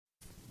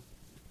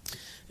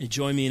You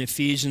join me in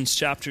Ephesians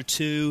chapter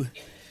 2.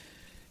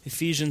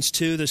 Ephesians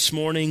 2, this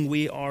morning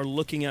we are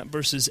looking at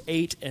verses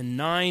 8 and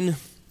 9.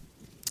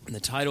 And the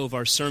title of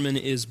our sermon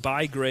is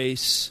By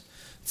Grace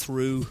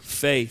Through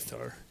Faith.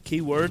 Our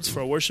key words for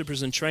our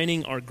worshipers in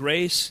training are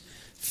grace,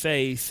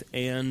 faith,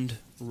 and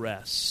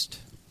rest.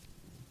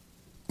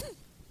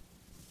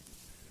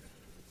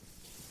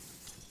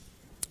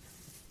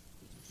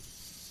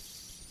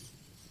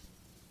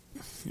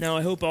 Now,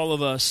 I hope all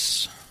of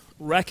us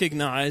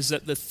recognize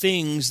that the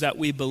things that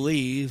we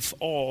believe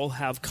all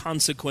have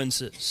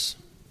consequences.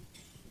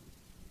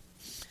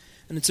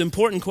 And it's an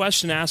important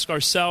question to ask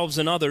ourselves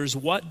and others,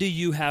 what do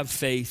you have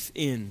faith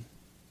in?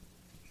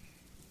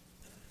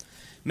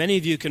 Many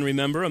of you can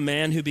remember a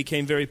man who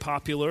became very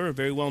popular or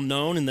very well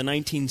known in the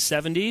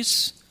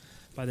 1970s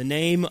by the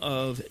name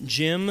of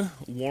Jim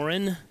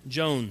Warren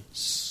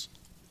Jones.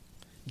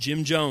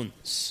 Jim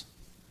Jones.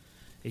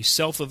 A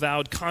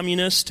self-avowed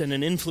communist and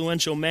an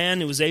influential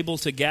man who was able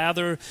to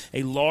gather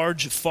a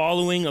large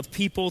following of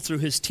people through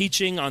his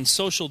teaching on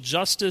social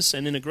justice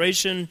and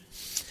integration.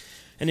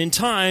 And in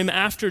time,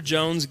 after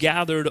Jones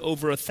gathered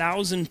over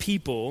 1,000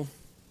 people,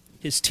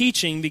 his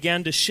teaching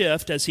began to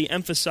shift as he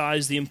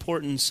emphasized the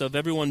importance of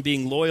everyone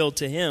being loyal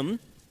to him,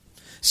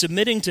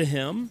 submitting to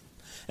him,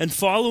 and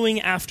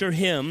following after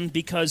him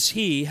because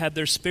he had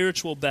their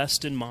spiritual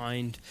best in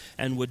mind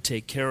and would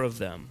take care of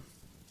them.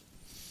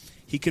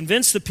 He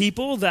convinced the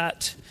people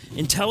that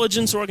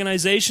intelligence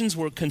organizations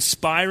were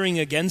conspiring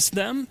against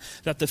them,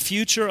 that the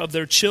future of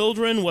their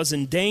children was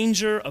in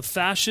danger of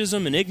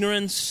fascism and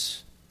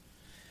ignorance.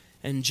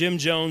 And Jim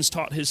Jones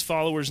taught his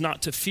followers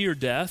not to fear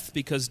death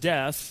because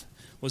death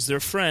was their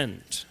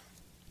friend.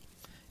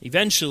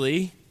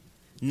 Eventually,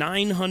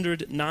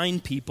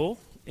 909 people,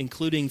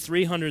 including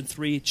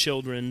 303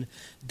 children,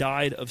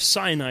 died of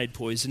cyanide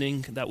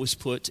poisoning that was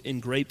put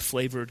in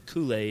grape-flavored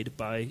Kool-Aid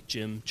by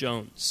Jim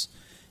Jones.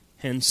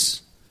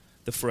 Hence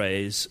the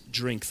phrase,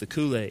 drink the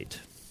Kool-Aid.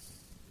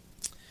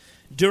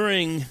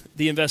 During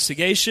the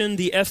investigation,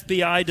 the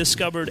FBI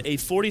discovered a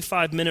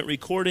 45-minute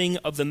recording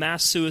of the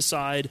mass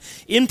suicide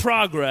in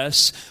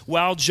progress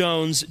while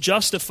Jones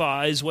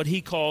justifies what he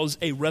calls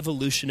a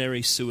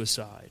revolutionary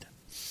suicide.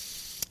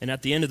 And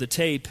at the end of the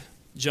tape,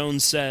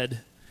 Jones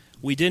said,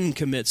 "We didn't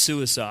commit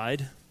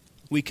suicide.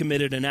 We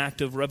committed an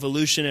act of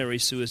revolutionary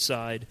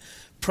suicide,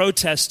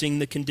 protesting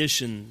the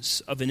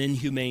conditions of an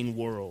inhumane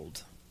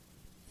world."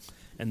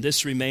 And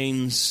this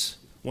remains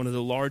one of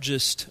the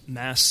largest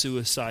mass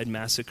suicide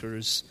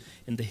massacres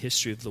in the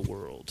history of the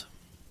world.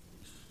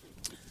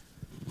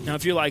 Now,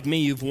 if you're like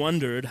me, you've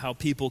wondered how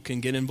people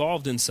can get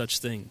involved in such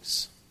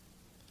things.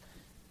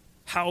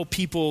 How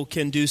people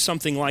can do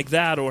something like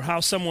that, or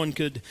how someone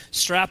could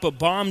strap a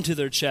bomb to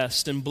their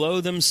chest and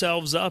blow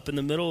themselves up in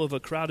the middle of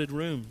a crowded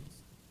room.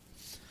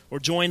 Or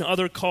join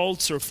other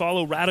cults or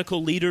follow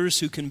radical leaders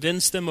who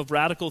convince them of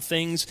radical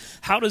things.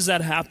 How does that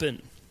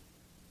happen?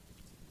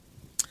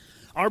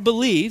 Our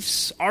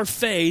beliefs, our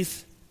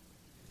faith,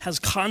 has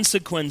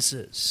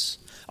consequences.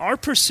 Our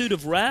pursuit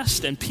of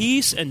rest and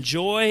peace and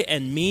joy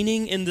and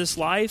meaning in this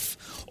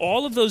life,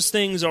 all of those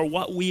things are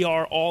what we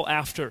are all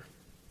after.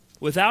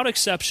 Without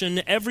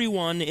exception,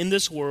 everyone in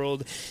this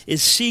world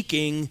is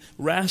seeking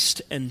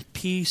rest and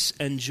peace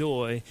and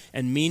joy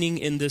and meaning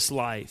in this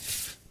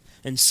life.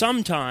 And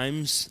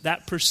sometimes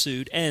that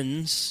pursuit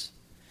ends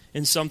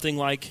in something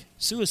like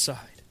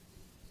suicide.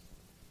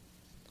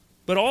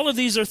 But all of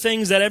these are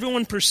things that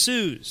everyone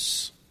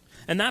pursues,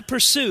 and that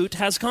pursuit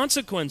has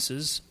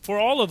consequences for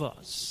all of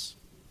us.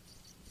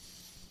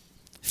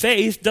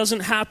 Faith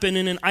doesn't happen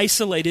in an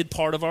isolated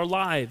part of our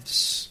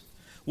lives.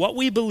 What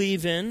we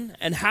believe in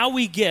and how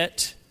we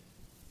get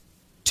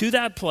to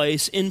that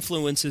place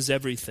influences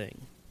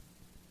everything.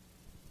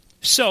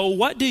 So,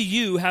 what do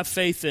you have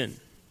faith in?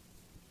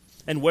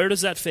 And where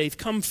does that faith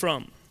come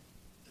from?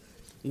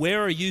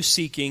 Where are you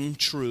seeking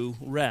true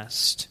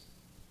rest?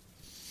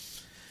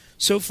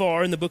 So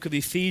far in the book of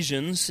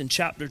Ephesians, in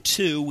chapter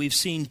 2, we've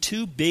seen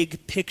two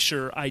big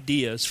picture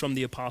ideas from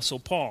the Apostle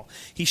Paul.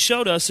 He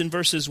showed us in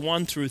verses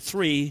 1 through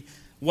 3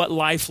 what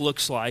life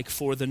looks like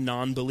for the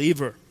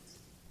non-believer.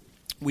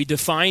 We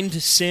defined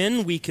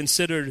sin, we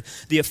considered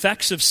the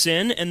effects of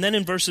sin, and then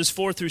in verses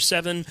 4 through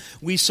 7,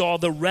 we saw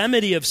the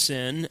remedy of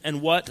sin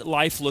and what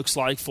life looks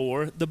like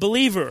for the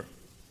believer.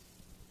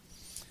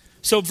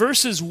 So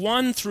verses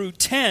 1 through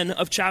 10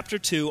 of chapter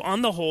 2,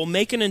 on the whole,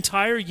 make an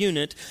entire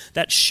unit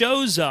that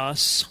shows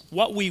us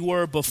what we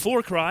were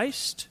before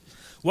Christ,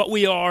 what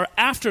we are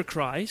after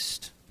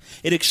Christ.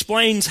 It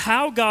explains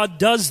how God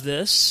does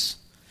this,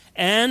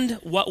 and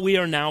what we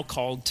are now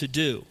called to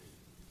do.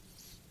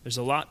 There's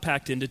a lot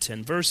packed into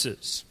 10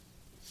 verses.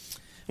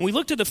 And we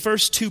looked at the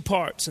first two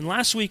parts, and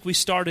last week we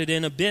started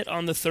in a bit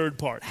on the third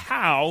part.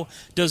 How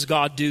does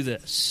God do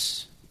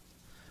this?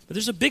 But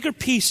there's a bigger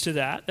piece to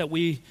that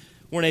we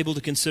weren't able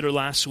to consider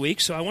last week,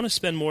 so I want to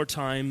spend more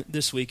time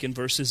this week in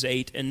verses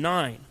 8 and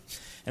 9.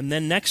 And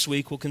then next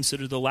week we'll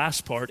consider the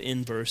last part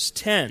in verse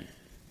 10,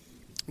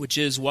 which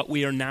is what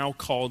we are now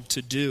called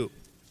to do.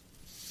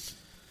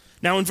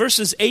 Now in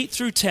verses 8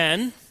 through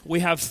 10, we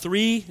have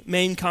three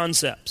main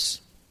concepts.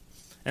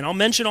 And I'll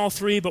mention all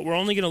three, but we're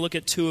only going to look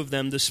at two of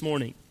them this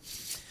morning.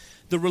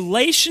 The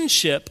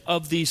relationship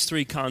of these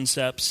three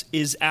concepts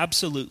is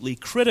absolutely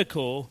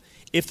critical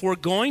if we're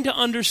going to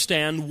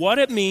understand what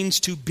it means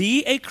to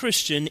be a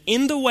Christian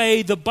in the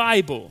way the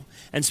Bible,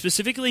 and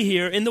specifically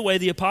here in the way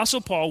the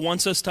Apostle Paul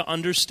wants us to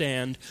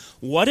understand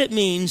what it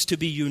means to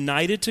be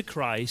united to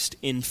Christ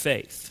in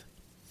faith.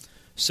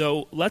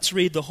 So let's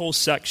read the whole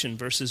section,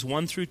 verses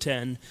 1 through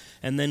 10,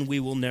 and then we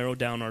will narrow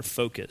down our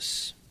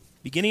focus.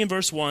 Beginning in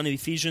verse 1 of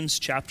Ephesians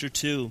chapter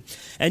 2.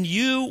 And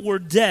you were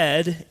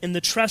dead in the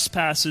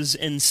trespasses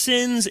and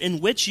sins in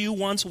which you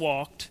once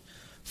walked,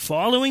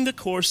 following the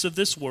course of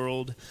this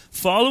world,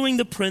 following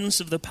the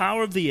prince of the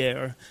power of the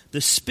air,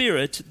 the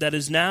spirit that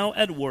is now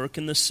at work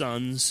in the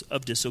sons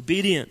of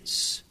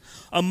disobedience,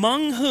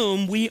 among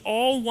whom we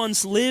all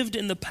once lived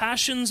in the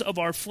passions of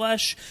our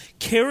flesh,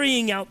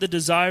 carrying out the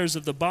desires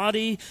of the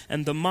body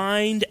and the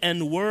mind,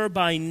 and were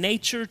by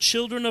nature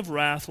children of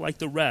wrath like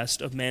the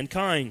rest of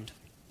mankind.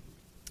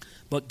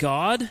 But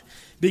God,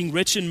 being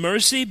rich in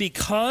mercy,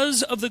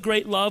 because of the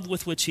great love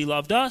with which he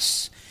loved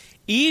us,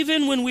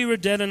 even when we were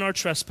dead in our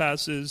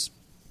trespasses,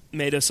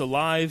 made us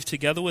alive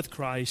together with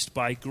Christ.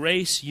 By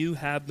grace you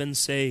have been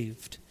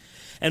saved,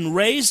 and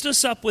raised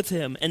us up with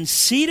him, and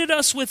seated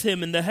us with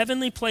him in the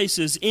heavenly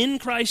places in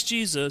Christ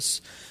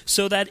Jesus,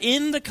 so that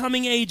in the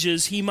coming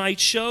ages he might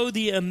show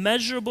the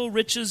immeasurable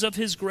riches of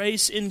his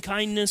grace in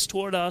kindness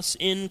toward us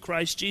in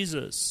Christ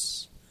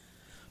Jesus.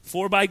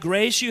 For by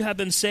grace you have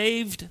been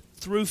saved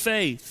through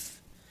faith.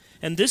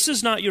 And this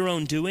is not your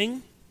own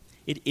doing.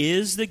 It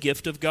is the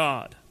gift of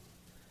God,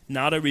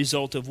 not a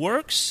result of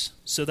works,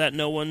 so that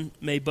no one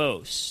may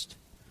boast.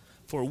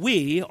 For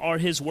we are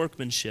his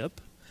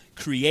workmanship,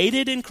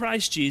 created in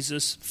Christ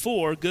Jesus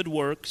for good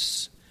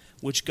works,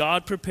 which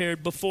God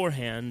prepared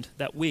beforehand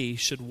that we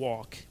should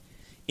walk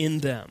in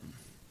them.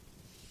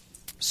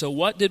 So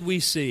what did we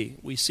see?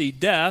 We see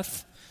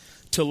death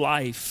to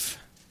life.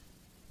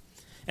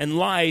 And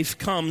life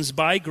comes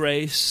by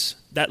grace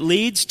that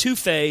leads to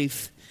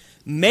faith,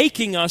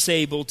 making us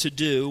able to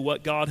do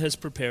what God has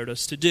prepared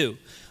us to do.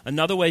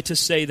 Another way to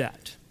say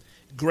that,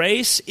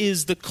 grace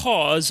is the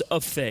cause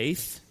of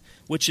faith,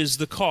 which is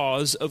the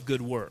cause of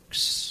good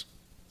works.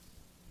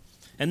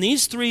 And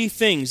these three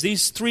things,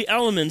 these three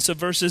elements of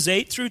verses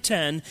 8 through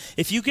 10,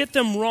 if you get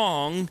them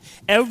wrong,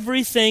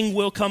 everything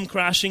will come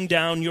crashing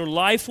down. Your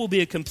life will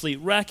be a complete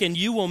wreck, and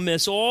you will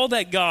miss all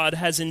that God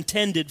has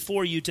intended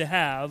for you to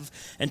have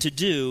and to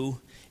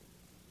do,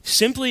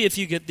 simply if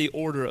you get the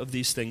order of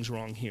these things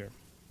wrong here.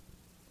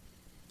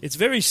 It's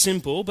very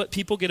simple, but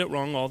people get it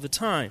wrong all the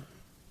time.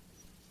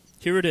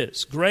 Here it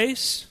is.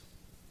 Grace,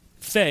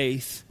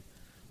 faith,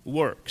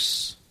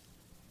 works.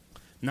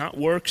 Not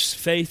works,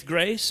 faith,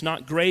 grace.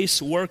 Not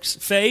grace, works,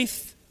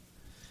 faith.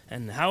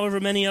 And however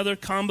many other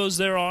combos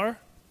there are,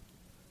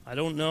 I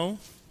don't know.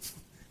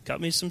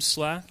 Cut me some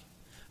slack.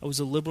 I was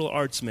a liberal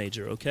arts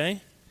major,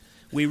 okay?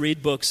 We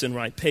read books and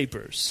write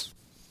papers.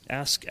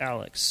 Ask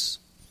Alex.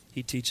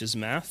 He teaches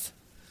math.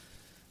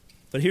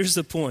 But here's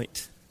the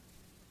point.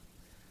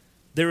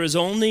 There is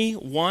only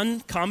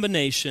one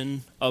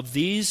combination of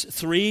these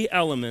three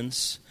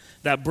elements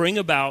that bring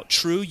about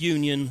true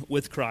union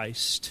with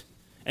Christ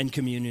and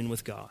communion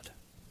with God.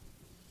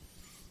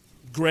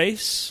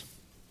 Grace,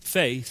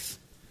 faith,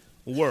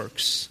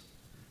 works.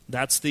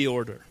 That's the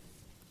order.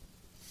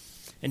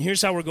 And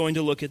here's how we're going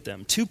to look at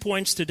them. 2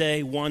 points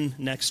today, 1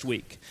 next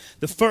week.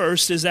 The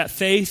first is that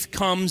faith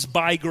comes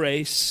by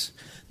grace.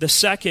 The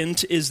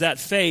second is that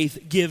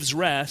faith gives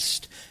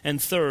rest.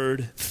 And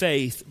third,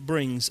 faith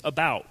brings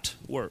about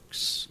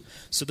works.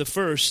 So the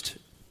first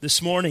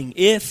this morning,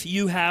 if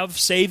you have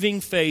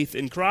saving faith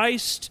in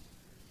Christ,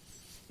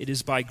 it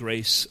is by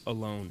grace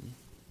alone.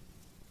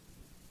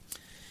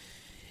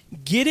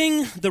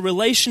 Getting the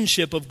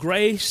relationship of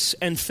grace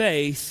and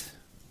faith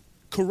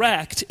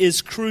correct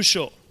is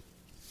crucial.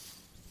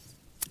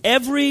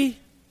 Every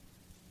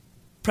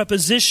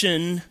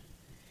preposition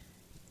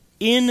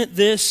in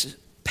this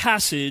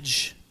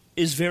passage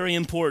is very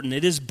important.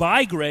 It is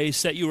by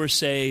grace that you are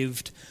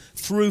saved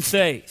through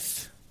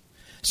faith.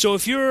 So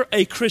if you're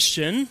a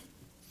Christian,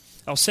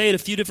 I'll say it a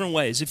few different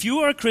ways. If you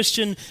are a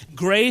Christian,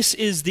 grace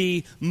is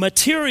the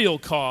material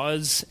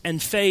cause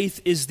and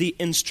faith is the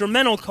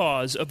instrumental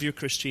cause of your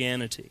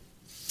Christianity.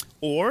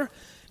 Or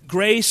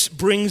grace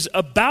brings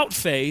about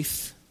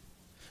faith,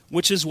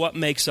 which is what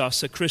makes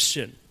us a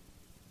Christian.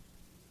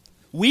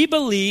 We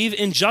believe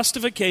in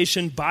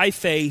justification by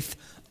faith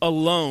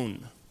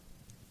alone.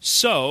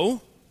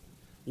 So,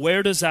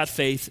 where does that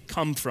faith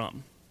come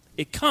from?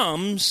 It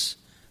comes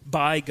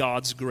by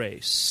God's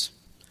grace.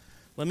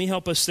 Let me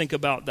help us think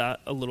about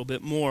that a little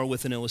bit more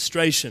with an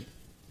illustration.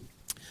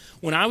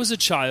 When I was a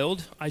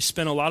child, I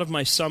spent a lot of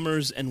my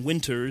summers and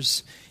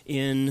winters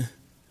in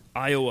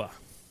Iowa,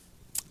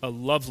 a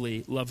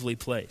lovely, lovely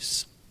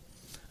place.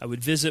 I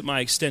would visit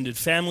my extended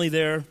family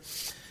there.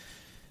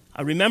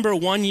 I remember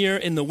one year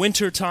in the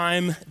winter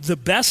time, the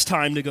best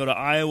time to go to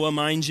Iowa,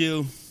 mind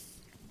you.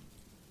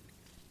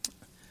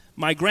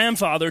 My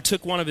grandfather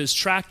took one of his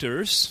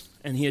tractors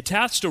and he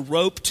attached a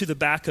rope to the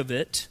back of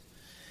it.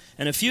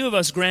 and a few of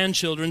us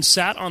grandchildren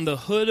sat on the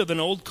hood of an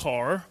old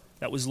car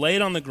that was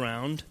laid on the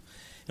ground,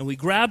 and we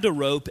grabbed a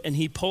rope, and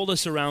he pulled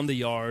us around the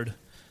yard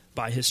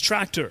by his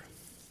tractor.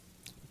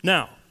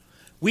 Now,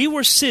 we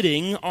were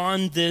sitting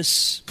on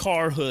this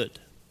car hood.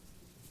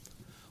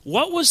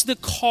 What was the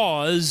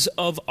cause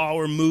of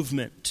our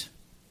movement?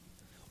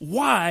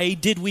 Why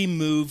did we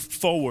move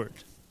forward?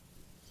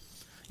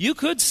 You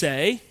could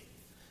say,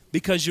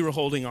 because you were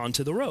holding on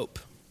to the rope.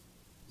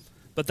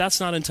 But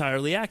that's not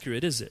entirely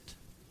accurate, is it?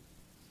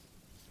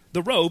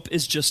 The rope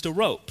is just a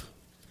rope.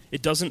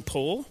 It doesn't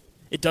pull.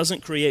 It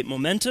doesn't create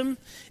momentum.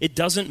 It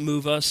doesn't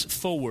move us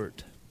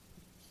forward.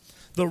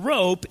 The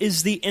rope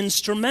is the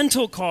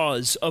instrumental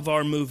cause of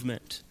our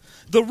movement.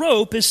 The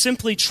rope is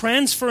simply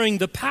transferring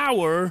the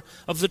power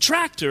of the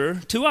tractor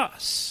to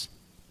us.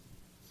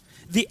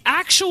 The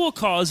actual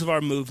cause of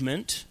our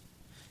movement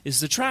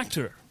is the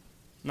tractor,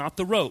 not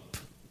the rope.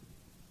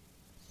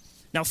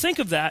 Now think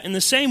of that in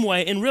the same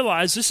way and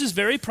realize this is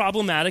very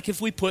problematic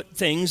if we put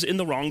things in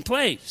the wrong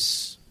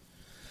place.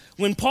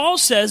 When Paul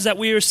says that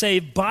we are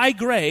saved by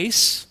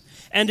grace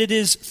and it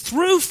is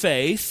through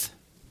faith,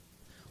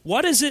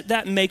 what is it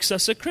that makes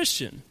us a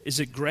Christian? Is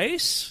it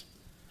grace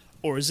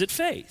or is it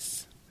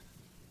faith?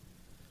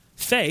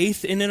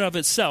 Faith in and of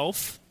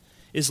itself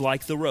is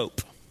like the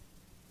rope.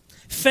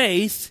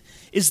 Faith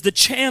is the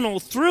channel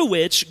through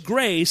which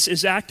grace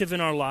is active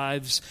in our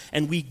lives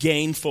and we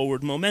gain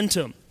forward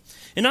momentum.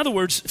 In other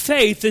words,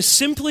 faith is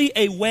simply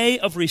a way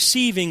of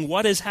receiving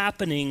what is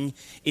happening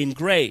in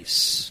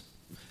grace.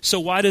 So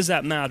why does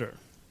that matter?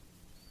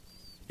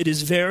 It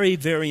is very,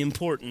 very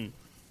important.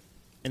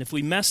 And if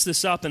we mess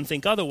this up and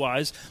think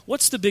otherwise,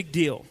 what's the big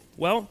deal?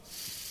 Well,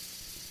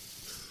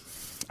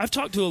 I've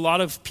talked to a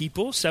lot of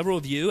people, several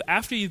of you,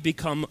 after you've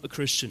become a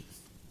Christian.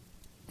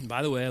 And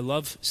by the way, I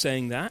love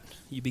saying that.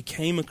 You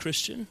became a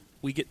Christian.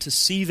 We get to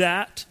see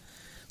that.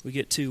 We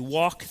get to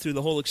walk through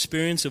the whole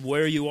experience of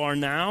where you are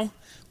now.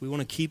 We want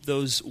to keep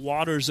those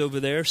waters over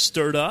there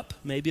stirred up.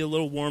 Maybe a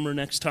little warmer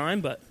next time,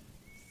 but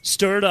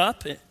stirred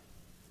up.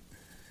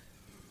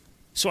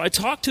 So I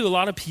talk to a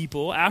lot of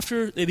people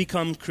after they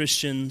become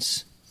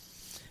Christians,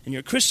 and you're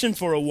a Christian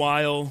for a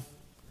while.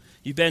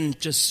 You've been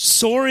just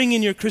soaring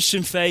in your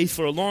Christian faith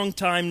for a long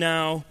time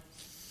now.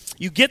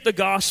 You get the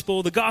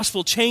gospel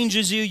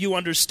changes you, you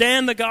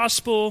understand the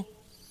gospel,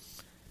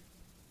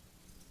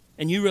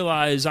 and you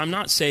realize, I'm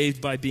not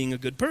saved by being a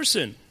good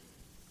person.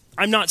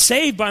 I'm not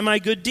saved by my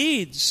good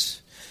deeds.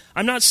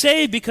 I'm not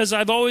saved because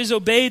I've always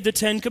obeyed the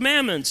 10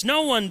 Commandments.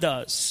 No one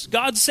does.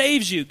 God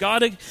saves you.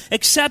 God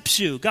accepts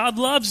you. God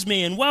loves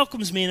me and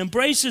welcomes me and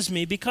embraces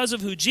me because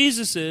of who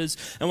Jesus is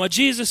and what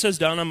Jesus has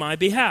done on my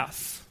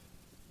behalf.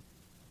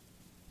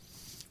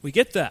 We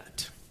get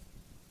that.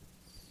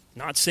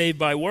 Not saved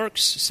by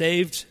works,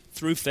 saved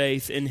through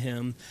faith in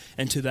him.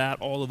 And to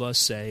that, all of us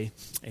say,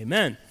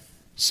 amen.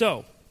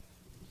 So,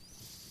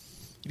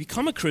 you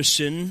become a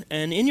Christian,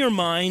 and in your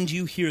mind,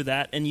 you hear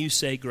that, and you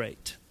say,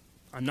 great.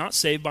 I'm not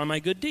saved by my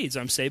good deeds.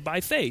 I'm saved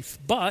by faith.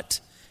 But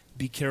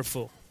be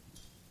careful.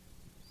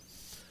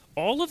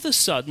 All of a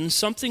sudden,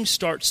 something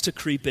starts to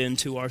creep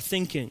into our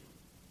thinking.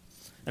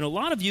 And a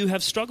lot of you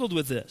have struggled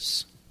with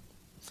this.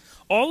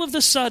 All of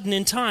a sudden,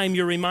 in time,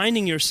 you're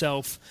reminding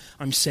yourself,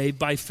 I'm saved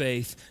by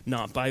faith,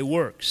 not by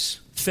works.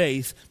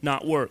 Faith,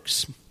 not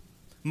works.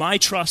 My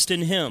trust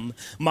in him,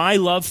 my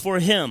love for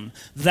him.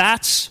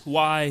 That's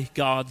why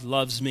God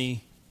loves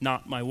me,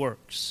 not my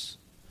works.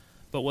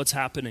 But what's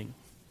happening?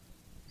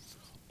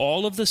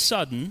 All of a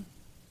sudden,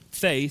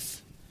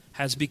 faith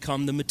has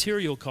become the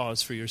material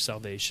cause for your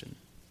salvation.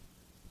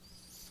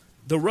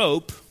 The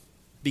rope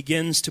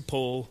begins to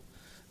pull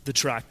the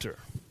tractor.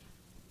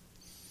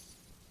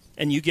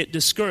 And you get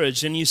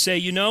discouraged and you say,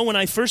 you know, when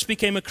I first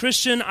became a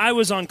Christian, I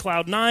was on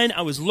cloud 9,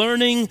 I was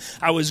learning,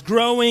 I was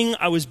growing,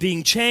 I was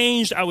being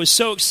changed, I was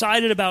so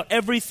excited about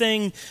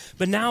everything,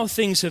 but now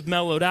things have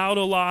mellowed out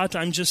a lot,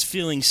 I'm just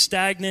feeling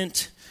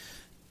stagnant.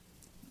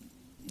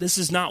 This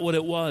is not what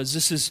it was.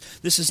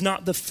 This is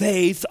not the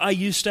faith I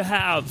used to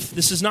have.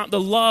 This is not the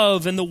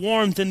love and the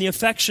warmth and the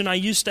affection I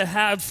used to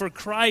have for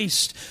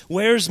Christ.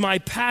 Where's my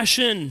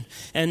passion?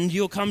 And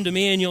you'll come to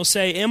me and you'll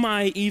say, am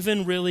I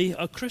even really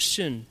a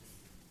Christian?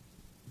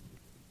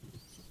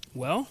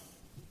 Well,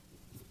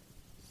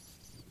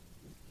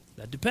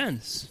 that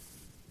depends.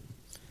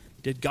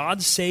 Did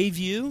God save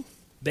you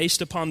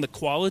based upon the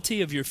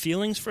quality of your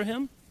feelings for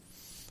him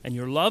and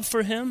your love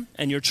for him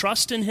and your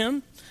trust in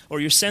him or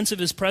your sense of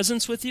his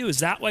presence with you? Is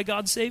that why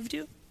God saved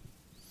you?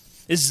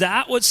 Is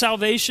that what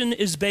salvation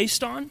is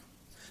based on?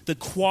 The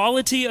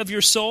quality of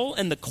your soul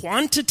and the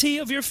quantity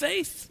of your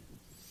faith?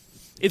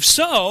 If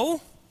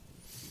so,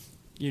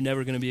 you're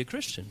never going to be a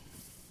Christian.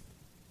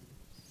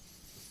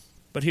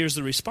 But here's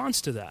the response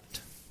to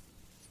that.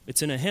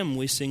 It's in a hymn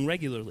we sing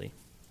regularly.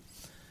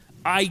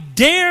 I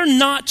dare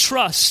not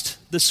trust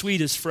the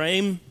sweetest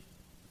frame,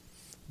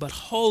 but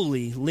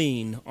wholly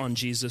lean on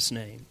Jesus'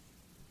 name.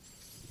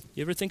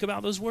 You ever think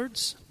about those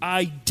words?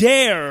 I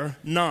dare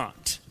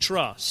not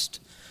trust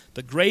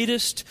The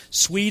greatest,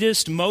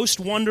 sweetest, most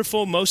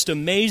wonderful, most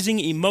amazing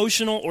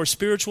emotional or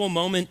spiritual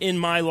moment in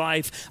my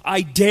life.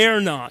 I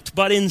dare not,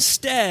 but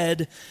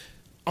instead,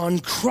 on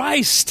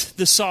Christ,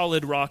 the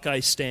solid rock I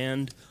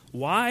stand.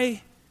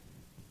 Why?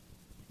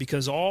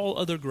 Because all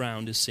other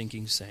ground is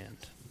sinking sand.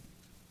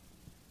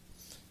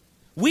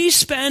 We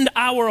spend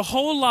our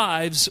whole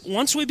lives,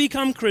 once we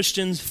become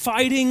Christians,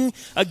 fighting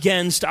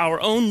against our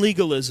own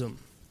legalism.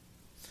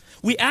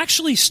 We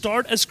actually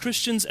start as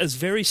Christians as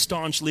very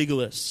staunch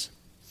legalists.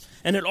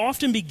 And it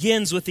often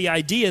begins with the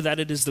idea that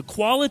it is the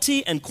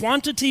quality and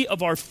quantity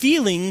of our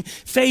feeling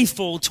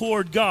faithful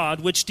toward God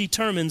which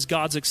determines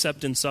God's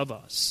acceptance of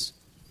us.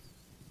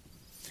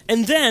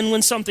 And then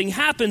when something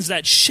happens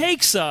that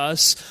shakes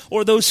us,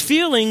 or those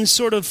feelings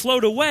sort of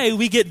float away,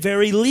 we get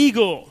very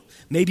legal.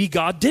 Maybe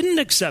God didn't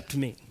accept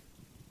me.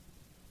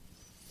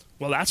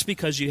 Well, that's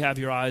because you have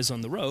your eyes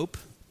on the rope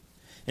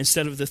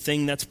instead of the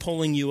thing that's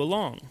pulling you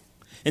along.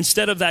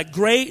 Instead of that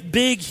great,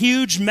 big,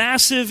 huge,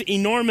 massive,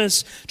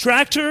 enormous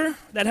tractor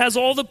that has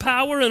all the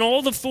power and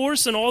all the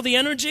force and all the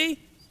energy,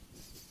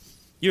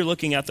 you're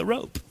looking at the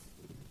rope.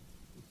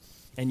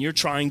 And you're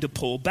trying to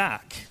pull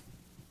back.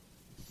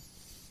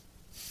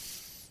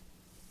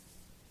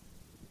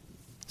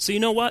 So you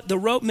know what? The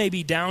rope may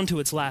be down to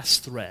its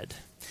last thread.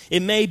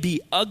 It may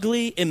be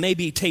ugly, it may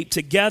be taped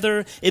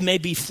together, it may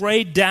be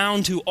frayed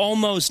down to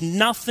almost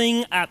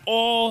nothing at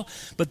all,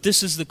 but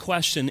this is the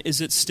question, is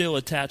it still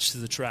attached to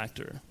the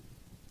tractor?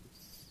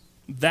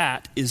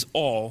 That is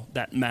all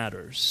that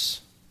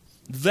matters.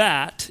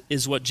 That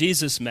is what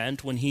Jesus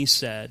meant when he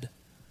said,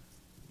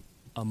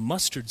 a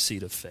mustard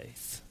seed of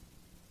faith.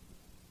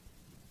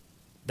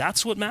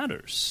 That's what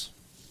matters.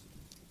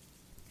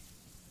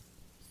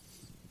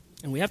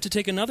 And we have to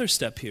take another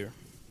step here.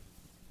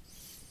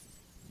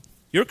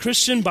 You're a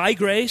Christian by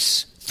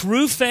grace,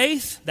 through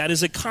faith. That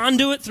is a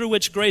conduit through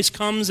which grace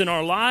comes in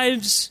our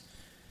lives.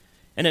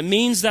 And it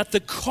means that the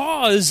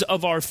cause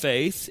of our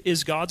faith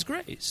is God's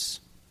grace.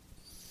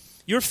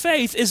 Your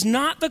faith is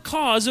not the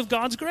cause of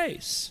God's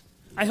grace.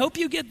 I hope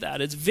you get that.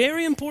 It's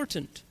very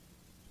important.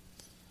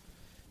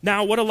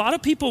 Now, what a lot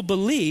of people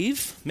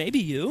believe, maybe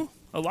you,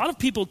 a lot of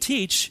people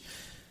teach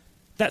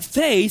that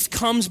faith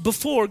comes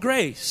before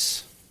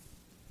grace.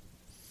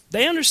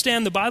 They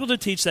understand the Bible to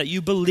teach that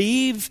you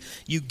believe,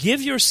 you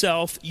give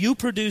yourself, you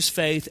produce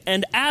faith,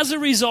 and as a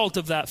result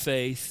of that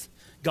faith,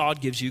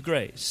 God gives you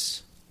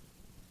grace.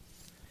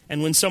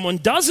 And when someone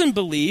doesn't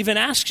believe and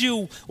asks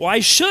you,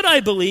 why should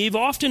I believe?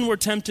 Often we're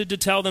tempted to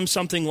tell them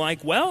something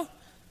like, well,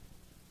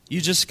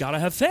 you just got to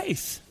have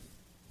faith.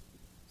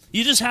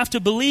 You just have to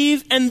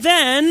believe, and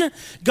then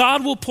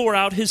God will pour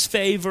out his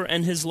favor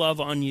and his love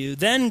on you.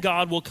 Then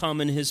God will come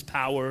in his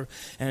power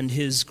and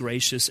his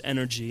gracious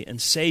energy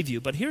and save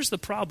you. But here's the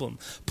problem.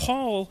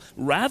 Paul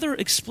rather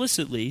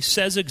explicitly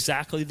says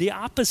exactly the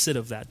opposite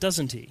of that,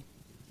 doesn't he?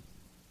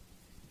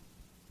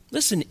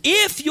 Listen,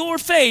 if your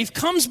faith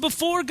comes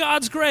before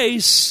God's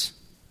grace,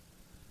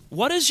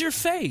 what is your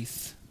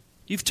faith?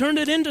 You've turned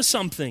it into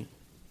something.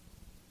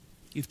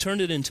 You've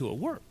turned it into a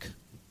work.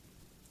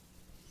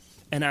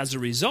 And as a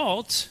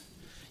result,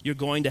 you're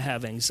going to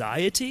have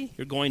anxiety,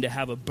 you're going to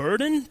have a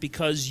burden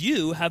because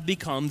you have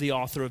become the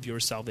author of your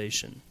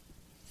salvation.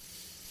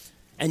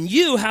 And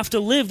you have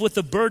to live with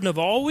the burden of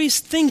always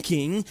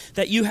thinking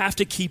that you have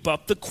to keep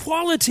up the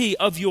quality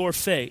of your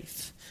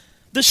faith,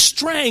 the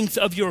strength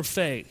of your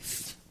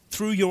faith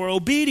through your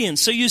obedience.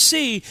 So you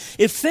see,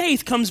 if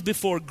faith comes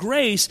before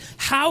grace,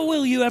 how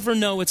will you ever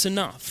know it's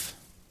enough?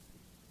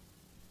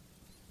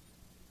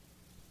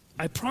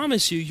 I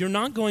promise you, you're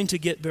not going to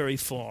get very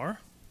far.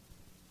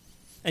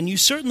 And you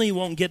certainly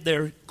won't get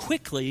there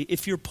quickly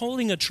if you're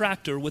pulling a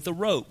tractor with a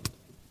rope.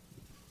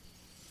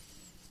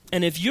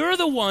 And if you're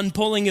the one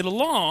pulling it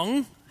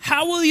along,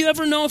 how will you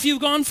ever know if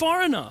you've gone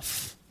far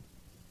enough?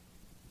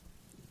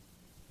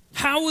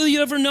 How will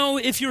you ever know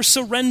if your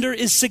surrender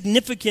is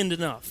significant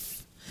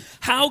enough?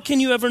 How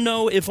can you ever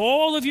know if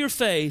all of your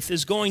faith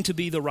is going to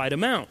be the right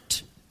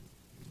amount?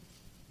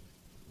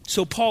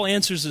 So Paul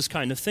answers this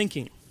kind of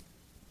thinking.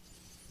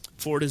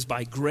 For it is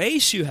by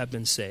grace you have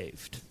been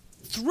saved,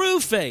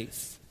 through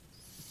faith.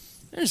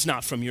 And it's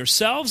not from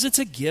yourselves, it's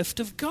a gift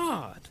of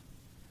God.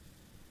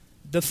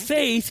 The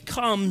faith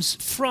comes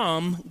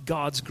from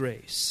God's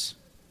grace,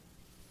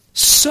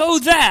 so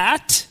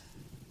that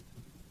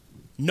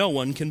no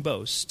one can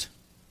boast.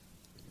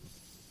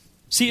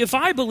 See, if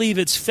I believe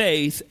it's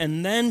faith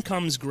and then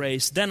comes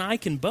grace, then I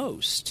can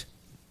boast.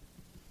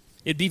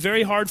 It'd be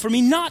very hard for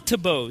me not to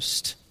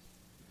boast.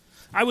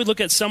 I would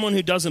look at someone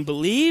who doesn't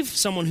believe,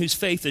 someone whose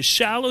faith is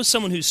shallow,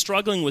 someone who's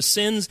struggling with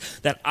sins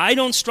that I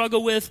don't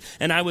struggle with,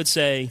 and I would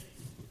say,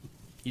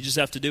 you just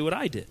have to do what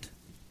I did.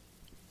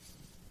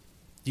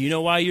 Do you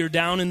know why you're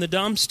down in the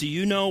dumps? Do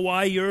you know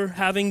why you're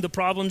having the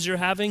problems you're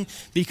having?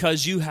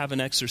 Because you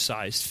haven't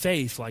exercised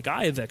faith like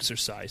I have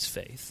exercised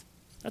faith.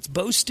 That's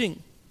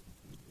boasting.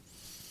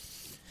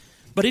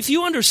 But if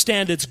you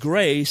understand it's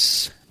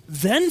grace,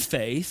 then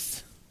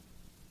faith,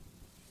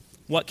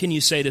 what can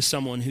you say to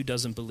someone who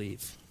doesn't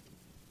believe?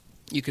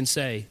 You can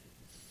say,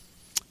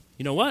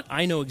 You know what?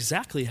 I know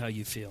exactly how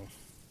you feel.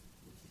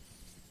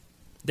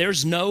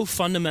 There's no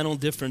fundamental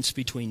difference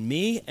between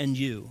me and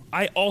you.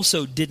 I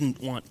also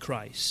didn't want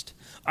Christ.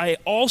 I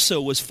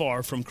also was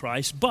far from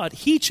Christ, but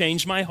he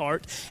changed my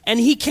heart, and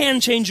he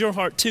can change your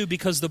heart too,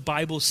 because the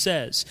Bible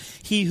says,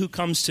 he who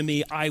comes to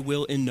me, I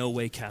will in no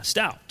way cast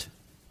out.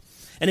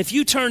 And if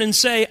you turn and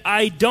say,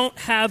 I don't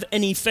have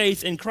any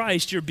faith in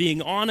Christ, you're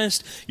being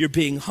honest, you're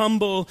being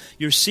humble,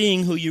 you're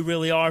seeing who you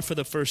really are for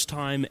the first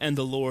time, and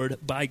the Lord,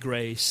 by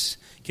grace,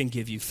 can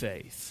give you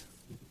faith.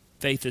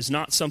 Faith is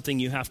not something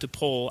you have to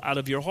pull out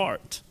of your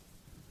heart.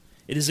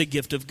 It is a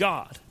gift of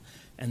God.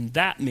 And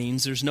that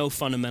means there's no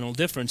fundamental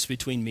difference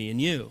between me and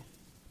you.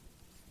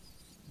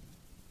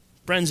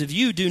 Friends, if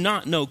you do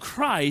not know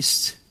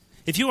Christ,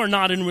 if you are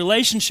not in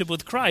relationship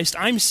with Christ,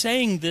 I'm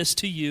saying this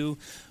to you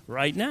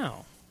right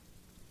now.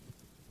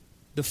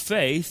 The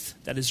faith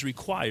that is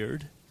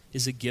required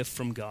is a gift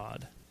from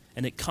God.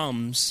 And it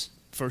comes,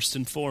 first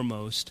and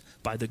foremost,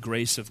 by the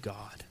grace of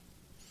God.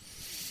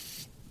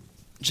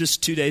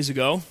 Just 2 days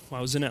ago, I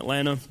was in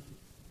Atlanta.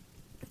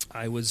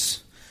 I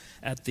was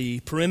at the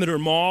Perimeter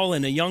Mall,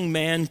 and a young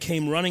man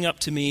came running up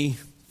to me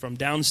from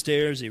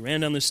downstairs. He ran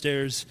down the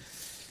stairs,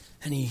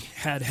 and he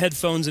had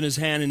headphones in his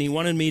hand, and he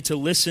wanted me to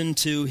listen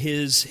to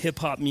his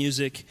hip-hop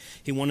music.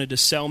 He wanted to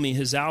sell me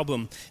his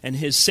album, and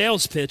his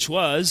sales pitch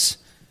was,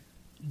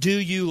 do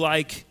you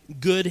like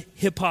good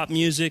hip-hop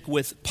music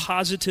with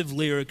positive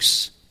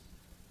lyrics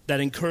that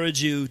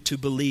encourage you to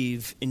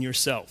believe in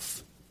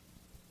yourself?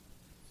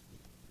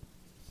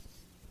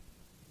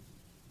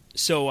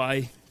 So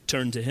I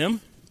turned to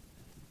him,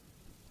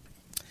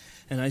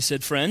 and I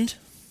said, friend,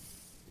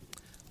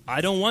 I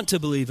don't want to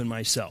believe in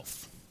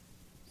myself,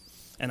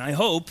 and I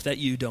hope that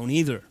you don't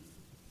either.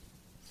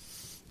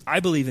 I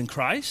believe in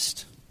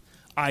Christ.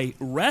 I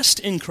rest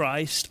in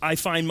Christ. I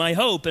find my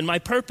hope and my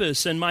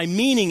purpose and my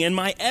meaning and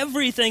my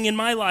everything in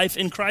my life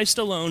in Christ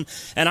alone,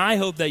 and I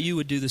hope that you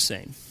would do the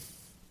same.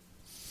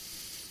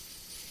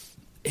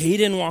 He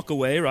didn't walk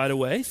away right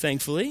away,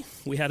 thankfully.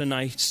 We had a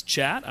nice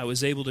chat. I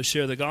was able to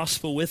share the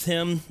gospel with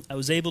him. I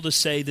was able to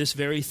say this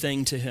very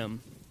thing to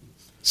him.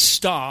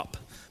 Stop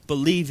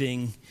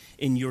believing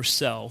in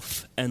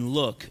yourself and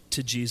look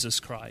to Jesus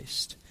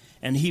Christ.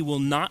 And he will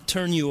not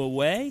turn you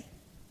away.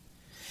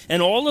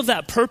 And all of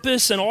that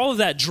purpose and all of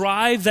that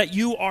drive that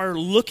you are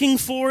looking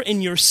for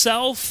in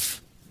yourself,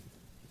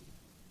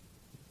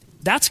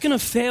 that's going to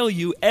fail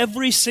you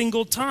every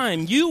single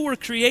time. You were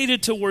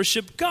created to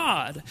worship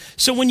God.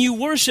 So when you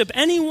worship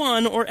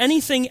anyone or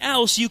anything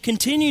else, you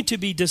continue to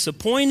be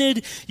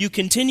disappointed. You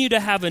continue to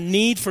have a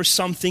need for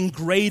something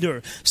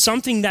greater,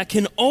 something that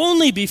can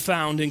only be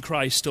found in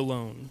Christ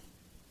alone.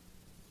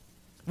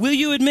 Will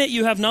you admit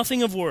you have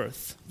nothing of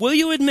worth? Will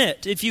you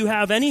admit, if you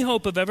have any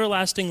hope of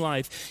everlasting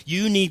life,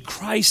 you need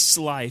Christ's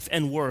life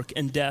and work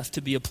and death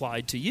to be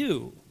applied to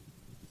you?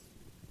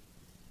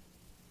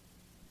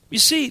 You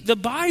see, the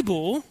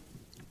Bible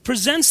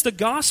presents the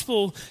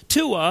gospel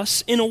to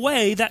us in a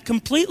way that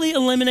completely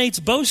eliminates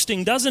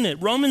boasting, doesn't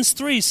it? Romans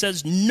 3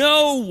 says,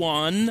 no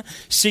one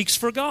seeks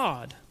for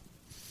God.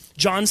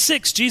 John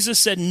 6, Jesus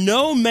said,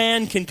 no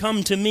man can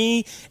come to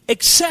me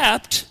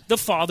except the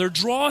Father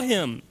draw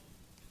him.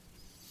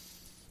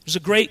 There's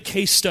a great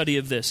case study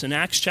of this in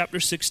Acts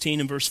chapter 16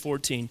 and verse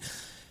 14.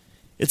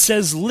 It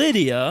says,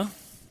 Lydia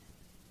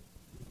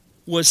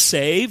was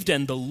saved,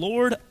 and the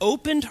Lord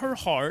opened her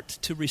heart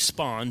to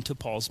respond to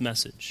Paul's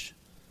message.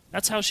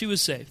 That's how she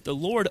was saved. The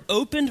Lord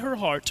opened her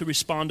heart to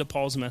respond to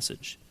Paul's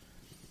message.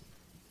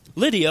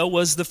 Lydia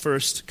was the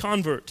first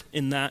convert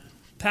in that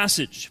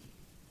passage.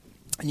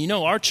 And you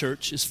know, our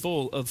church is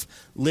full of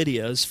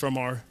Lydias from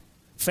our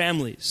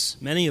families.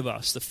 Many of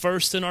us, the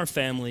first in our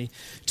family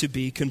to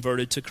be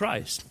converted to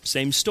Christ.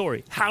 Same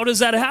story. How does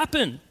that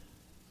happen?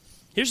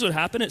 Here's what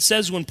happened. It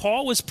says when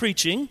Paul was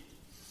preaching,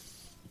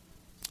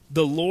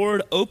 the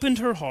Lord opened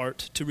her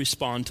heart to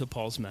respond to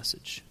Paul's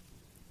message.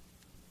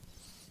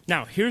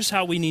 Now, here's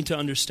how we need to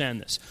understand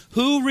this.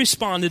 Who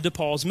responded to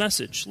Paul's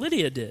message?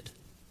 Lydia did.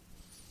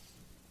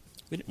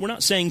 We're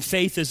not saying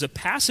faith is a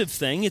passive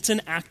thing, it's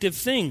an active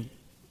thing.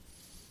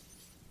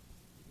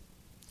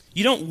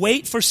 You don't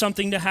wait for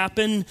something to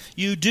happen,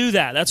 you do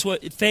that. That's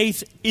what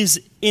faith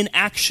is, in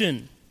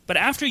action. But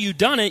after you've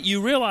done it,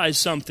 you realize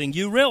something.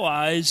 You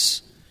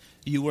realize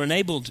you were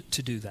enabled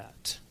to do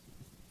that.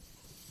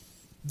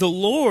 The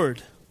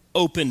Lord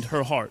opened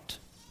her heart.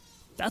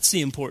 That's the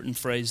important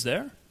phrase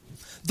there.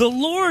 The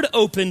Lord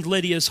opened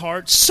Lydia's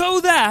heart so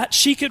that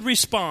she could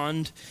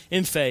respond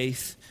in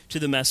faith to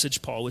the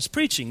message Paul was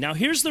preaching. Now,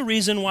 here's the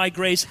reason why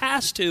grace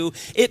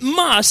it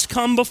must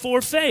come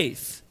before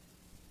faith.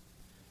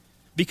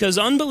 Because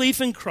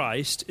unbelief in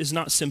Christ is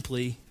not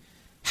simply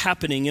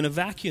happening in a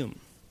vacuum.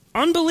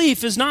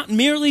 Unbelief is not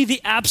merely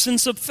the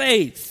absence of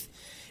faith.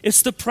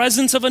 It's the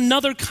presence of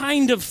another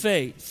kind of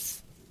faith.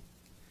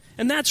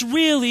 And that's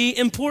really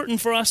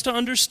important for us to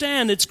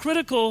understand. It's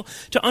critical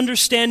to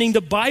understanding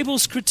the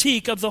Bible's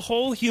critique of the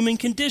whole human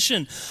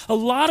condition. A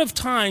lot of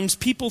times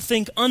people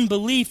think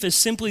unbelief is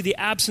simply the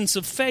absence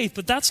of faith,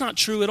 but that's not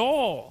true at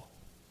all.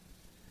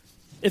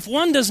 If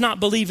one does not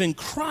believe in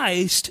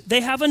Christ,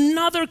 they have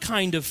another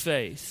kind of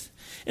faith.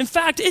 In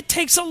fact, it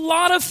takes a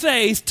lot of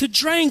faith to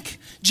drink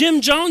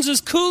Jim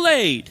Jones's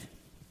Kool-Aid,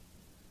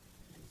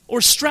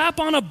 or strap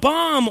on a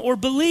bomb, or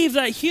believe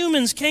that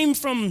humans came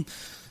from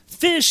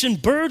fish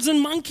and birds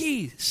and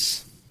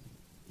monkeys.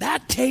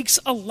 That takes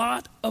a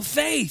lot of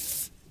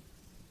faith.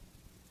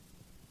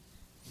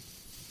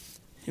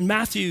 In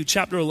Matthew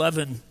chapter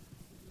 11,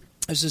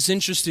 there's this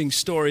interesting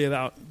story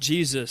about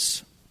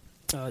Jesus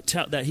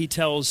that he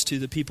tells to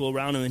the people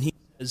around him, and he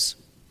says,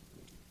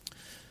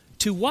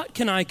 "To what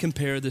can I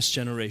compare this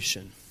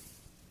generation?"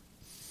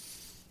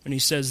 And he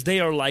says, "They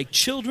are like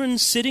children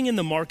sitting in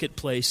the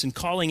marketplace and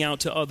calling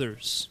out to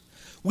others.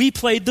 'We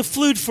played the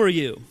flute for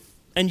you,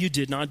 and you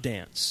did not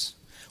dance.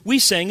 We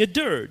sang a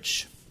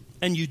dirge,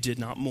 and you did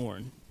not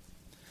mourn.'"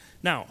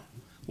 Now,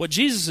 what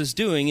Jesus is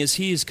doing is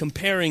he is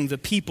comparing the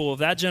people of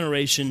that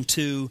generation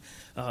to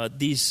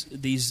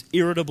these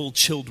irritable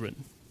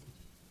children.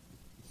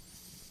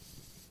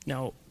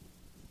 Now,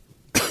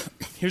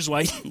 here's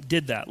why he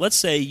did that. Let's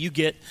say you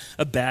get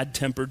a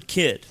bad-tempered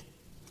kid.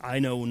 I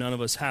know none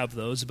of us have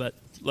those, but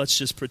let's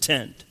just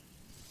pretend.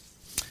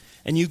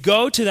 And you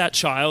go to that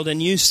child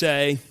and you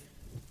say,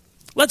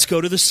 "Let's go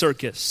to the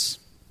circus."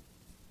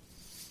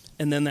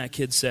 And then that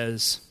kid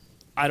says,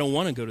 "I don't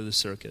want to go to the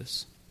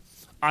circus.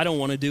 I don't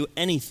want to do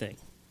anything."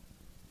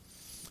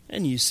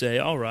 And you say,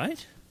 "All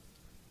right,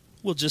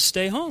 we'll just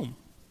stay home."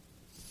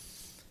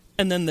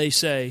 And then they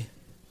say,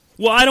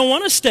 "Well, I don't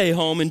want to stay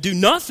home and do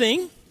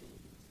nothing."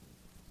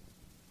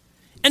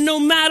 And no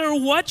matter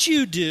what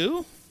you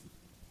do,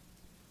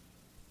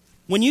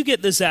 when you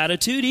get this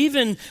attitude,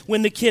 even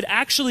when the kid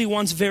actually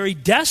wants very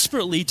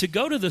desperately to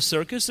go to the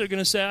circus, they're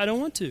going to say, "I don't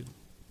want to."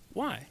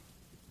 Why?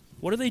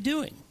 What are they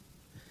doing?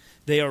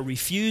 They are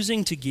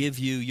refusing to give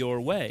you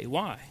your way.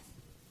 Why?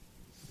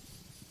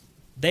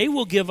 They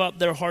will give up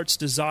their heart's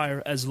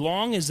desire as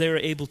long as they are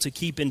able to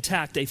keep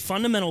intact a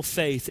fundamental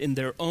faith in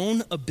their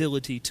own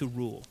ability to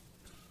rule.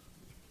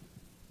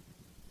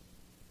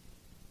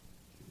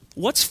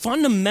 What's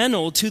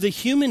fundamental to the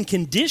human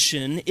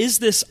condition is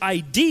this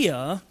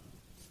idea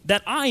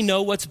that I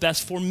know what's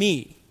best for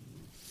me.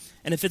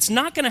 And if it's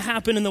not going to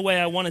happen in the way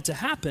I want it to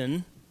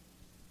happen,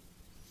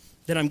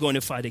 then I'm going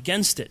to fight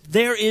against it.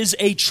 There is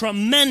a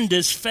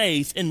tremendous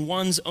faith in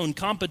one's own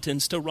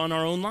competence to run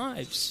our own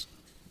lives.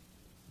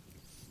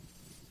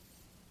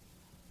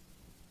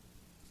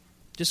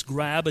 Just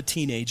grab a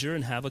teenager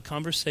and have a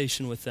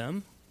conversation with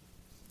them,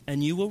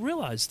 and you will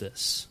realize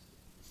this.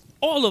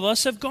 All of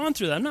us have gone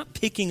through that. I'm not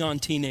picking on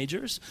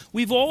teenagers.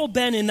 We've all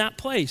been in that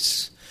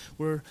place.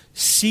 We're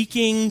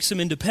seeking some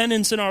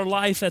independence in our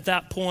life at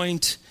that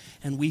point,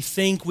 and we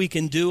think we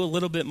can do a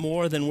little bit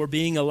more than we're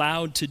being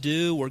allowed to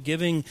do.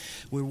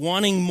 We're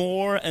wanting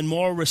more and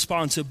more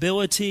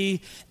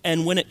responsibility,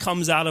 and when it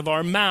comes out of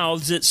our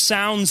mouths, it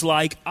sounds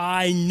like,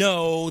 I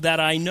know that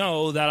I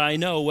know that I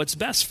know what's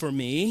best for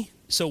me,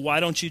 so why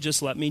don't you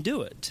just let me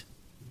do it?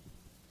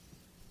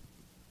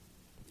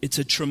 It's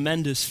a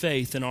tremendous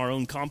faith in our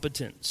own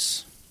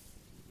competence.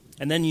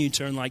 And then you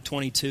turn like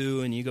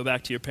 22 and you go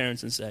back to your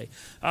parents and say,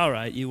 "All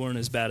right, you weren't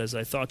as bad as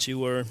I thought you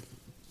were.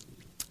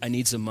 I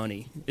need some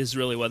money," is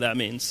really what that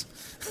means.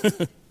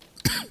 But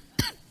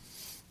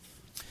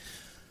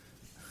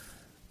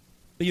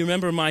you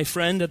remember my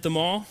friend at the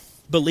mall?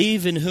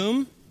 Believe in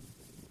whom?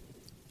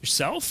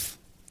 Yourself?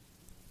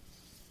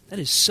 That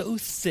is so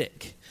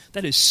thick.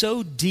 That is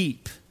so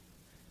deep.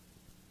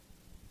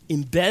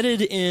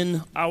 Embedded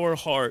in our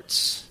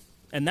hearts.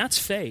 And that's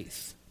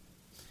faith.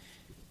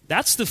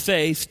 That's the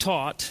faith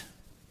taught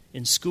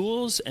in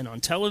schools and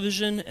on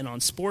television and on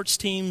sports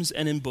teams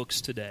and in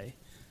books today.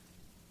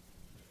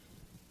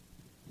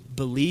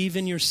 Believe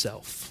in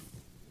yourself.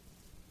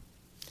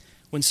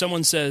 When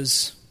someone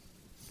says,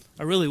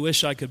 "I really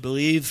wish I could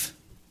believe,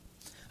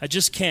 I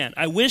just can't.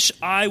 I wish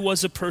I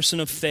was a person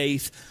of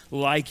faith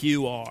like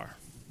you are."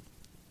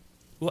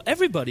 Well,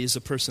 everybody is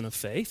a person of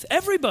faith.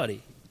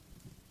 Everybody.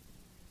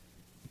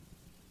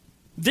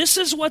 This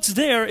is what's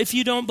there if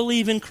you don't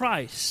believe in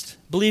Christ,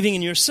 believing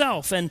in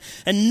yourself. And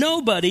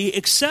nobody,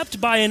 except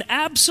by an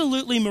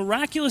absolutely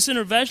miraculous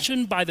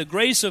intervention by the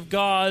grace of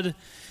God,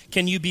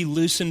 can you be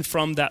loosened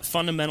from that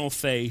fundamental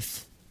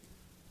faith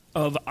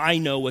of, I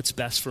know what's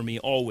best for me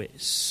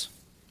always.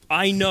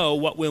 I know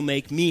what will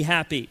make me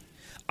happy.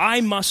 I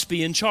must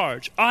be in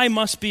charge. I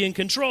must be in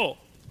control.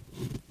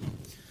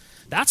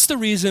 That's the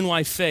reason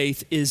why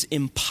faith is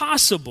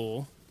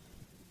impossible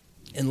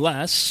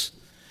unless,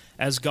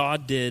 as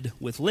God did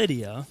with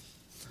Lydia,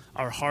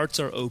 our hearts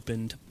are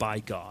opened by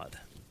God.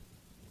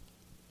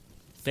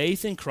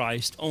 Faith in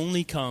Christ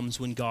only comes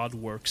when God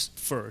works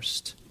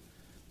first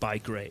by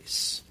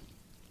grace.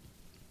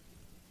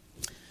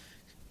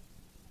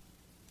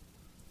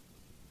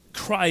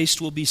 Christ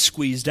will be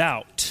squeezed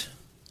out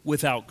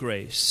without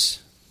grace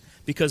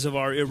because of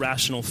our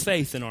irrational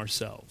faith in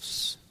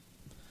ourselves.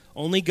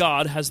 Only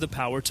God has the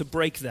power to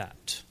break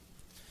that.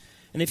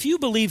 And if you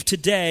believe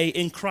today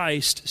in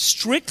Christ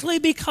strictly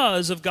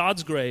because of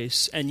God's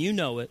grace, and you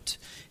know it,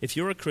 if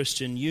you're a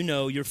Christian, you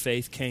know your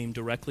faith came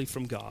directly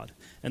from God.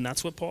 And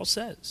that's what Paul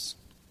says.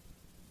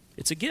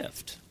 It's a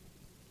gift.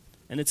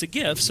 And it's a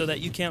gift so that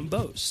you can't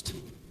boast.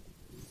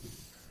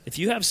 If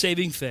you have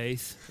saving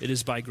faith, it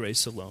is by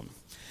grace alone.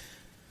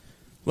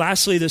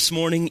 Lastly this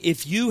morning,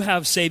 if you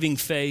have saving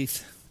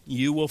faith,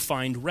 you will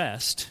find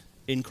rest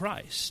in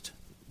Christ.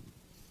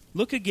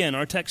 Look again,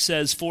 our text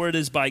says, "For it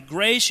is by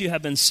grace you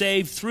have been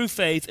saved through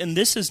faith, and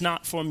this is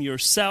not from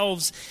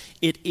yourselves.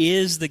 It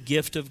is the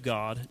gift of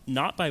God,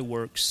 not by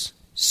works,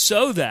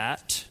 so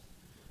that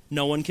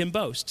no one can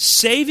boast."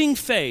 Saving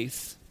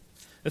faith,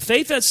 the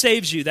faith that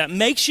saves you, that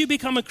makes you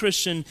become a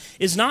Christian,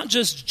 is not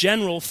just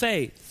general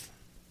faith.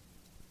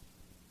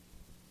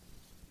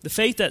 The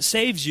faith that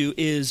saves you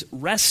is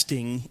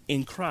resting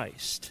in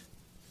Christ.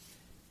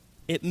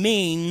 It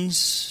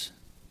means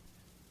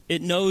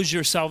it knows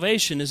your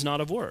salvation is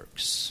not of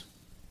works.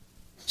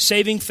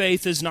 Saving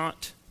faith is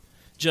not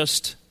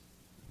just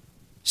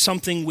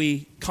something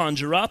we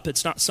conjure up.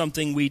 It's not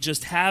something we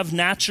just have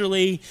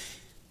naturally.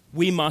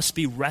 We must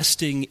be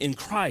resting in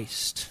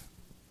Christ.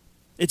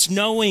 It's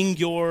knowing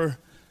your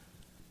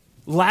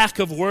lack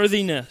of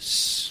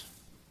worthiness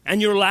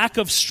and your lack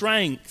of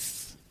strength.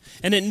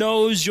 And it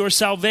knows your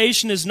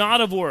salvation is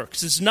not of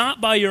works. It's not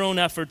by your own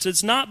efforts.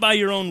 It's not by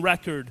your own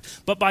record,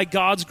 but by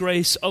God's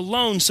grace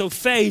alone. So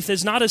faith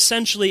is not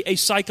essentially a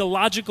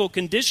psychological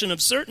condition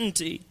of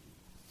certainty.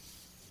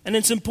 And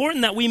it's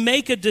important that we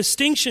make a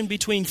distinction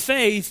between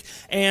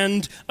faith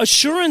and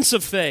assurance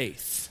of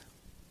faith.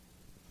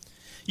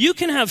 You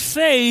can have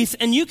faith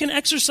and you can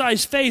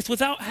exercise faith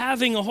without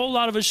having a whole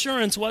lot of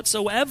assurance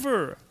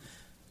whatsoever.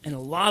 And a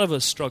lot of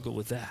us struggle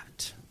with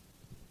that.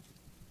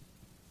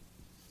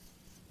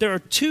 There are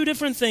two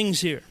different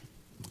things here.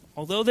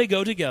 Although they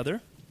go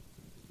together,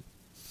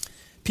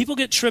 people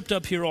get tripped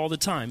up here all the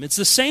time. It's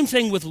the same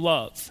thing with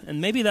love, and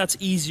maybe that's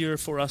easier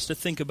for us to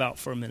think about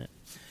for a minute.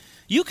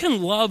 You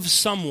can love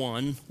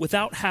someone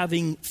without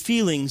having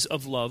feelings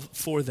of love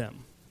for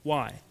them.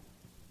 Why?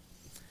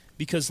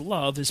 Because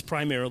love is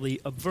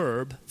primarily a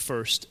verb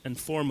first and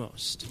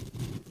foremost.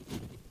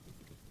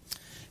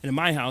 And in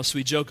my house,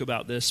 we joke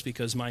about this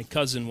because my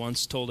cousin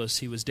once told us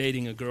he was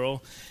dating a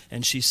girl,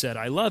 and she said,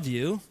 "I love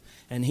you."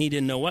 And he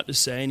didn't know what to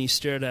say, and he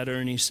stared at her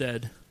and he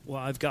said,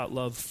 "Well, I've got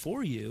love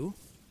for you."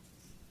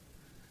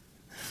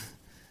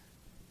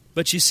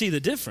 But you see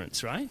the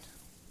difference, right?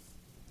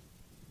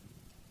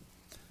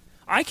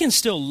 I can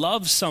still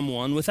love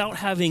someone without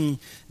having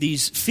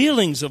these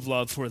feelings of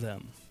love for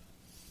them.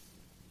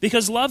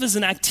 Because love is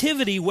an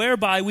activity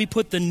whereby we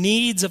put the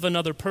needs of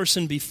another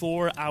person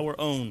before our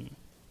own.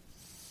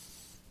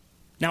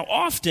 Now,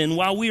 often,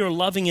 while we are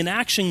loving in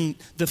action,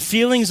 the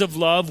feelings of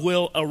love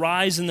will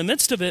arise in the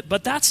midst of it,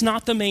 but that's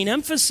not the main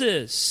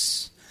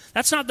emphasis.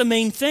 That's not the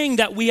main thing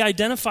that we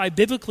identify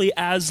biblically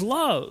as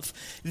love.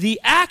 The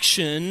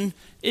action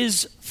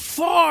is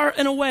far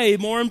and away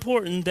more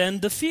important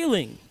than the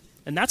feeling.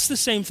 And that's the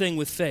same thing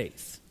with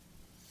faith.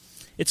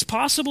 It's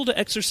possible to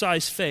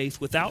exercise faith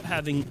without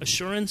having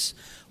assurance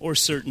or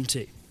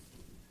certainty.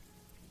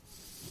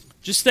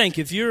 Just think,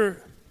 if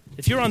you're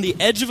on the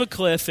edge of a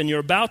cliff and you're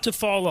about to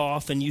fall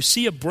off and you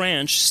see a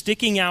branch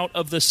sticking out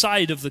of the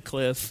side of the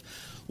cliff,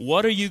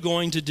 what are you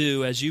going to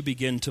do as you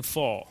begin to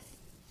fall?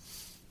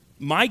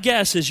 My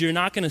guess is you're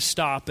not going to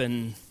stop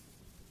and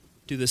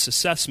do this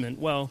assessment.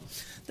 Well,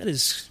 that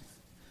is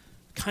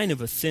kind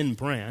of a thin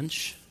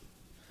branch.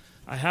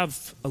 I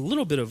have a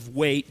little bit of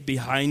weight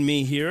behind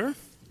me here.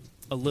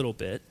 A little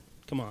bit.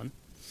 Come on.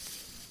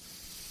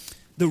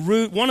 The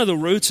root, one of the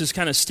roots is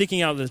kind of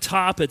sticking out of the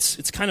top.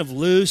 It's kind of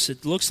loose.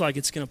 It looks like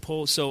it's going to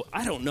pull. So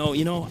I don't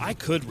know. I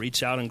could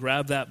reach out and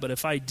grab that, but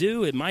if I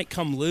do, it might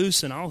come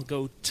loose and I'll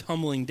go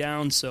tumbling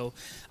down. So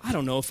I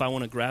don't know if I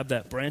want to grab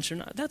that branch or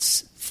not.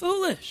 That's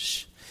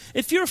foolish.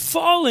 If you're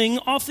falling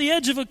off the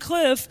edge of a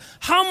cliff,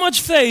 how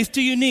much faith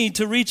do you need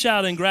to reach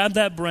out and grab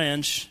that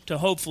branch to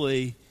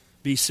hopefully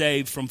be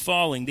saved from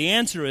falling? The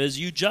answer is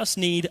you just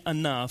need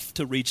enough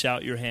to reach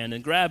out your hand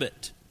and grab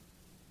it.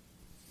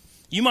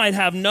 You might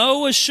have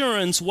no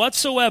assurance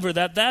whatsoever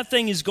that that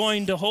thing is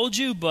going to hold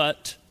you,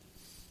 but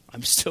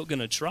I'm still going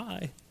to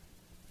try.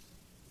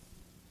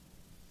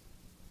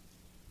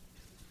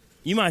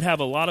 You might have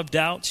a lot of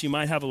doubts. You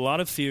might have a lot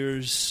of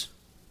fears.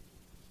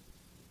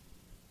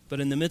 But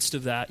in the midst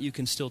of that, you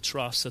can still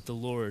trust that the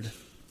Lord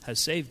has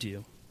saved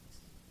you.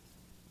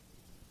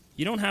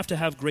 You don't have to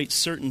have great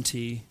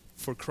certainty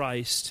for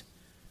Christ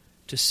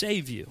to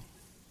save you.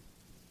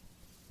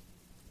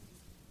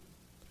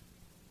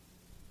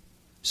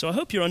 So I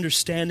hope you're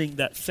understanding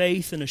that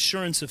faith and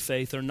assurance of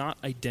faith are not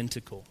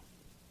identical.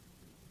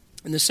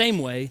 In the same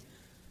way,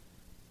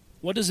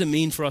 what does it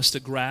mean for us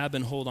to grab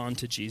and hold on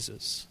to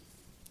Jesus?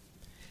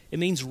 It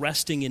means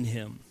resting in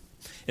Him.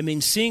 It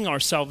means seeing our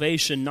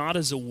salvation not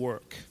as a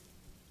work.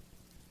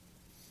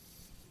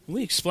 And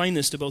we explain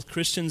this to both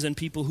Christians and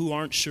people who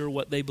aren't sure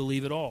what they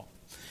believe at all.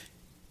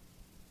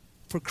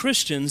 For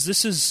Christians,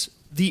 this is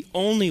the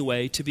only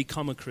way to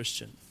become a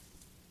Christian.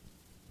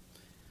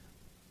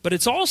 But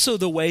it's also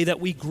the way that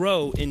we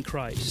grow in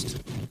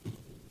Christ.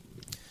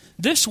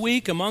 This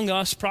week among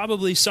us,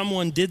 probably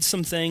someone did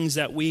some things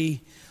that we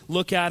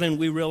look at and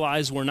we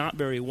realize we're not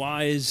very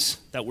wise,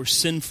 that we're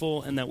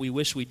sinful, and that we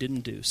wish we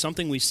didn't do.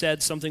 Something we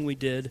said, something we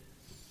did.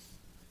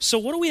 So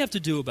what do we have to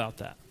do about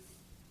that?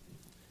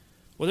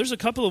 Well, there's a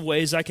couple of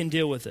ways I can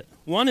deal with it.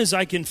 One is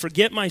I can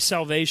forget my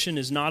salvation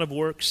is not of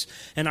works,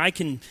 and I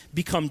can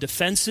become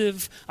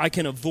defensive. I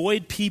can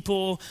avoid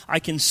people. I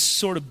can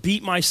sort of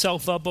beat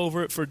myself up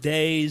over it for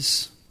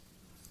days.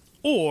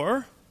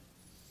 Or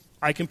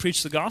I can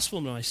preach the gospel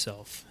to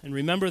myself and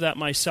remember that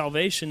my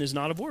salvation is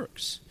not of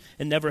works.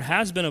 It never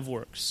has been of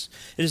works.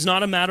 It is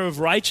not a matter of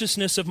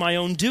righteousness of my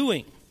own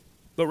doing,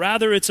 but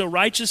rather it's a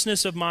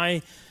righteousness of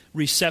my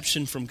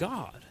reception from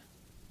God.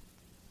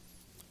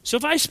 So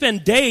if I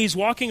spend days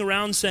walking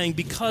around saying,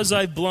 because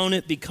I've blown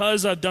it,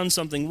 because I've done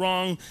something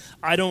wrong,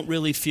 I don't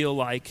really feel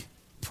like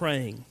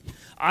praying.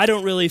 I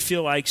don't really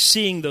feel like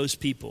seeing those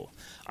people.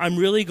 I'm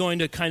really going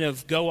to kind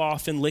of go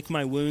off and lick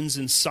my wounds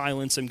in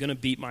silence. I'm going to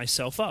beat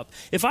myself up.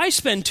 If I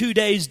spend 2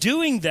 days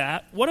doing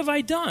that, what have I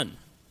done?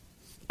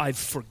 I've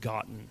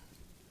forgotten.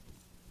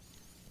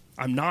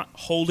 I'm not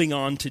holding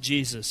on to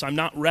Jesus. I'm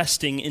not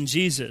resting in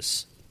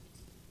Jesus.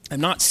 I'm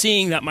not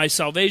seeing that my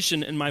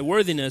salvation and my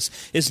worthiness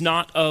is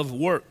not of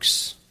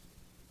works.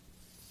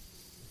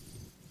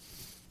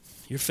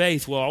 Your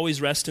faith will always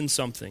rest in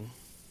something.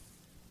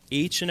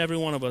 Each and every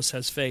one of us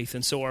has faith,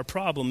 and so our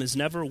problem is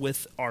never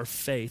with our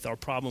faith. Our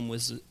problem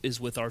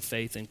is with our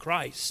faith in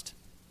Christ.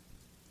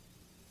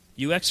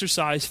 You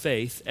exercise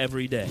faith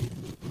every day.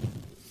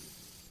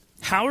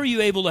 How are you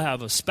able to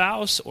have a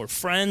spouse or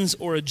friends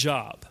or a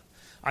job?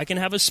 I can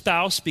have a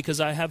spouse because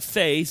I have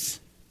faith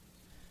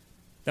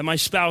that my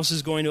spouse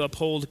is going to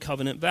uphold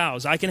covenant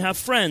vows. I can have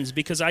friends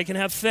because I can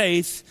have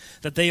faith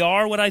that they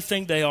are what I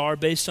think they are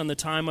based on the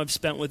time I've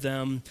spent with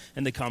them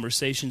and the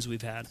conversations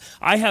we've had.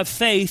 I have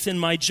faith in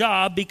my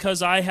job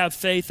because I have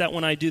faith that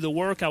when I do the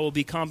work, I will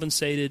be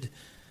compensated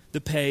the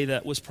pay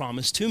that was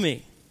promised to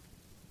me.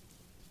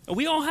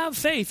 We all have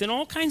faith in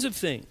all kinds of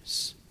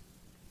things.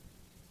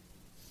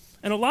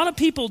 And a lot of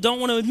people don't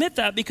want to admit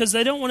that because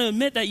they don't want to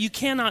admit that you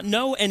cannot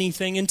know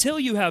anything until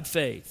you have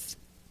faith.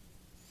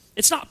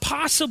 It's not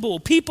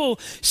possible. People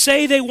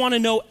say they want to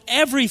know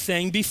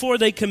everything before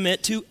they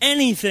commit to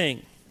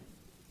anything.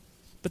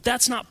 But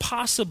that's not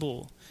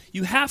possible.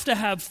 You have to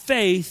have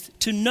faith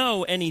to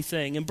know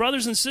anything. And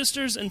brothers and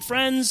sisters and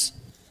friends,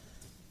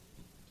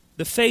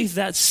 the faith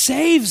that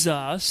saves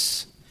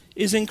us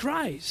is in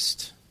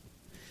Christ.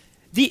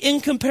 The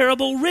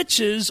incomparable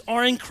riches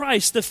are in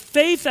Christ. The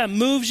faith that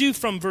moves you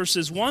from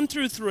verses 1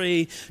 through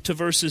 3 to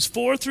verses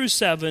 4 through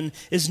 7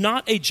 is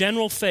not a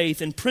general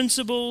faith in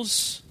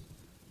principles,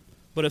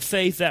 but a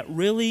faith that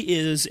really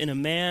is in a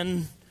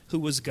man who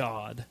was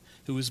God,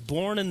 who was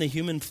born in the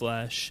human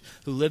flesh,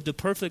 who lived a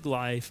perfect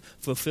life,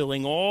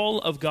 fulfilling all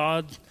of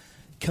God's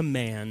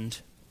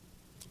command,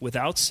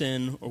 without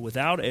sin or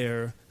without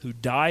error, who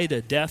died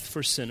a death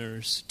for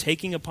sinners,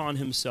 taking upon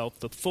himself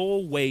the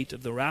full weight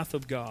of the wrath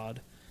of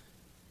God,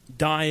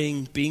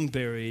 dying, being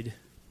buried,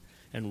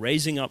 and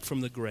raising up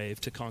from the grave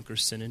to conquer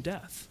sin and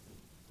death.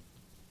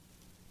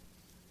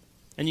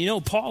 And you know,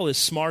 Paul is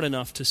smart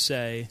enough to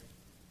say,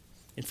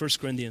 in 1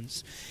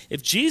 Corinthians,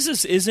 if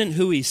Jesus isn't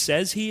who he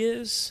says he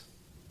is,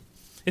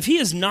 if he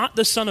is not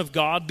the Son of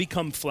God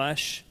become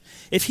flesh,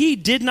 if he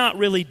did not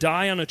really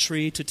die on a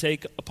tree to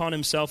take upon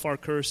himself our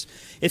curse,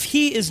 if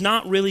he is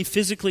not really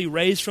physically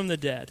raised from the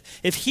dead,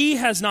 if he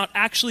has not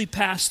actually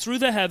passed through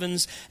the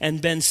heavens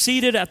and been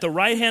seated at the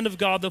right hand of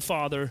God the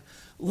Father,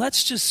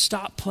 let's just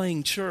stop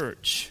playing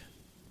church.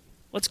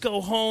 Let's go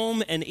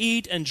home and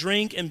eat and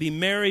drink and be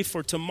merry,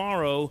 for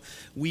tomorrow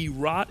we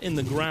rot in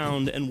the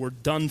ground and we're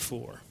done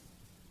for.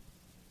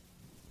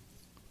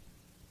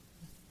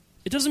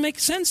 It doesn't make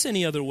sense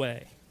any other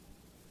way.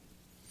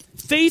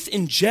 Faith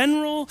in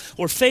general,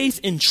 or faith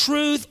in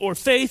truth, or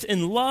faith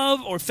in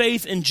love, or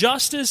faith in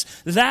justice,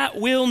 that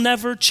will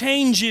never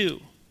change you.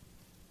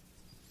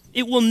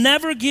 It will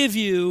never give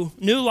you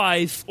new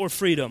life or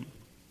freedom.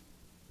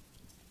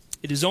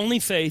 It is only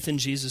faith in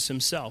Jesus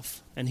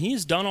himself, and he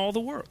has done all the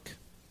work.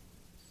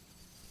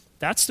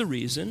 That's the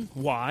reason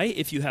why,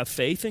 if you have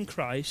faith in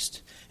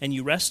Christ and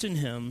you rest in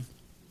him,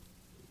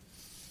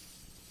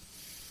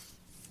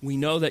 we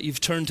know that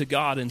you've turned to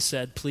God and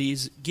said,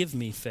 please give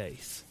me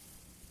faith.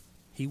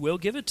 He will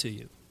give it to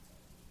you.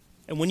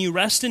 And when you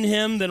rest in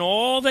him, then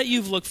all that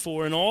you've looked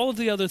for and all of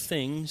the other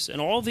things and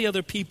all the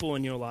other people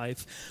in your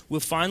life will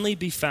finally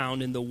be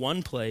found in the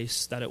one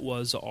place that it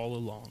was all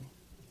along.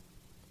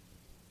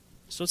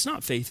 So it's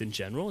not faith in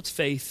general, it's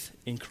faith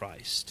in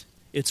Christ.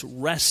 It's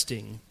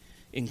resting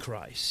in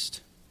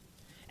Christ.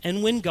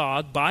 And when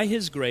God, by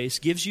his grace,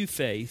 gives you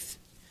faith,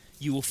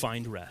 you will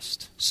find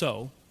rest.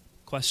 So,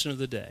 question of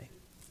the day.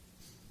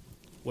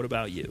 What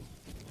about you?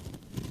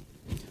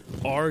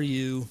 Are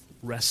you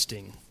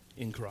resting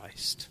in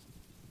Christ?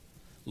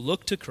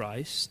 Look to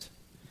Christ,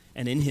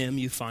 and in him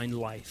you find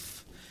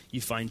life. You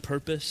find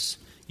purpose.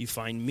 You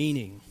find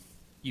meaning.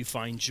 You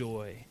find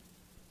joy.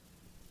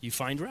 You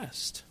find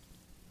rest.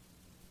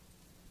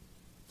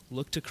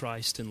 Look to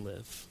Christ and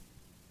live.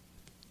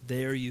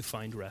 There you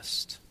find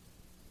rest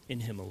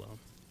in him alone.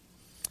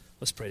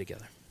 Let's pray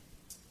together.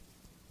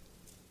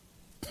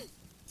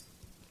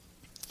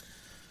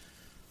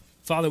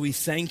 Father, we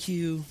thank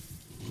you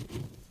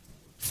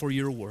for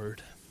your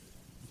word.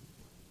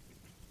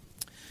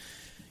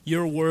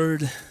 Your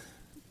word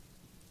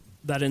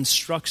that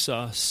instructs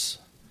us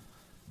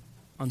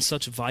on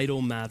such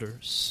vital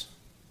matters.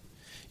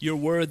 Your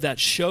word that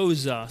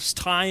shows us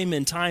time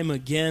and time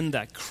again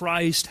that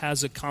Christ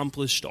has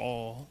accomplished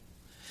all,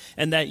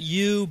 and that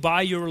you,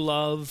 by your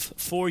love,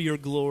 for your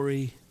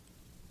glory,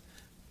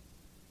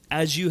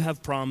 as you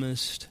have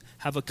promised,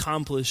 have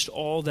accomplished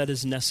all that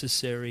is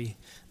necessary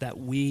that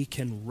we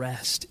can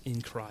rest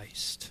in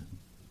Christ.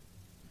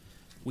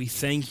 We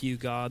thank you,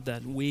 God,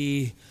 that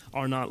we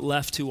are not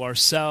left to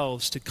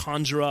ourselves to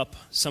conjure up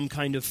some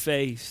kind of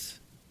faith,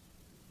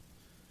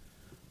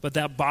 but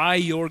that by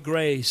your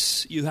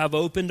grace you have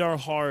opened our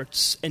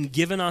hearts and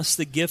given us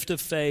the gift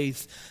of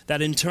faith,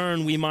 that in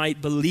turn we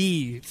might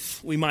believe,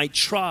 we might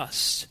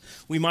trust,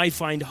 we might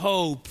find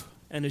hope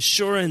and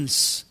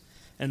assurance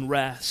and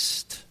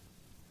rest.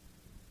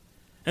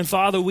 And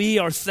Father, we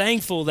are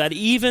thankful that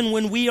even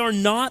when we are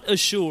not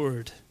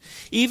assured,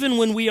 even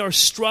when we are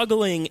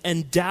struggling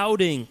and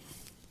doubting,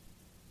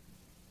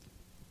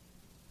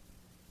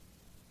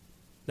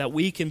 that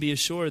we can be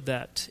assured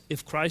that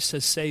if Christ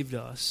has saved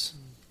us,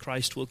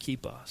 Christ will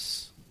keep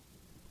us.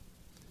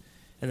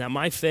 And that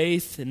my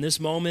faith in this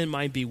moment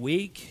might be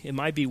weak, it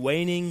might be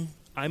waning,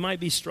 I might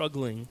be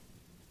struggling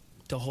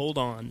to hold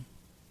on.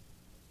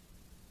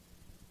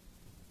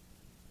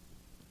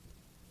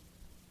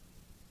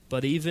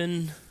 But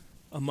even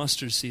a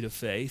mustard seed of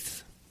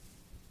faith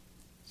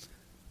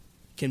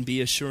can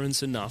be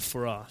assurance enough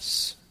for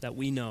us that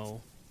we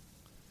know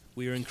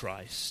we are in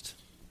Christ.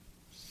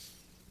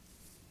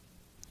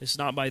 It's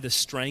not by the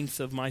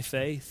strength of my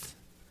faith.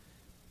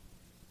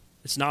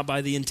 It's not by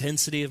the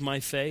intensity of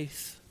my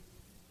faith.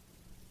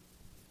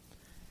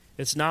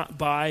 It's not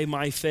by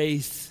my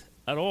faith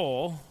at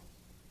all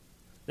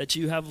that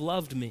you have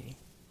loved me,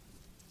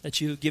 that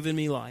you have given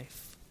me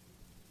life.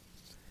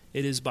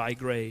 It is by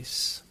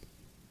grace.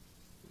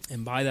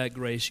 And by that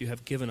grace, you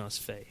have given us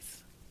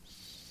faith.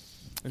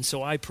 And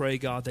so I pray,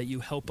 God, that you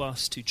help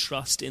us to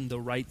trust in the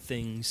right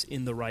things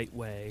in the right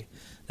way,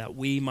 that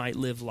we might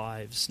live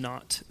lives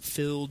not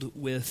filled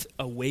with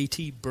a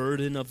weighty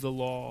burden of the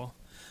law,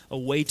 a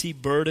weighty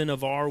burden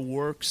of our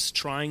works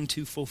trying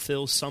to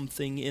fulfill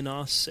something in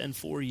us and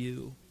for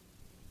you,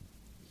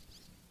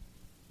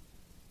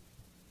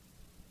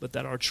 but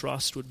that our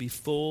trust would be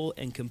full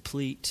and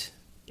complete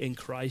in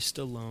Christ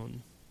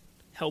alone.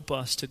 Help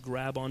us to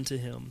grab onto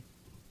him,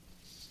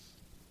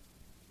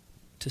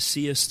 to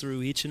see us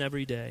through each and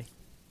every day.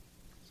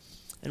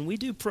 And we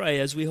do pray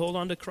as we hold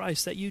on to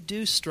Christ that you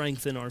do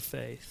strengthen our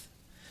faith,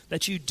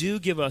 that you do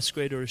give us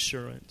greater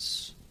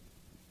assurance,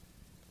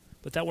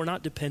 but that we're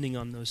not depending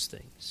on those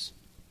things,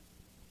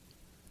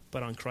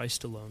 but on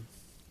Christ alone.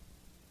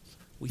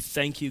 We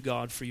thank you,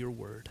 God, for your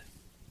word.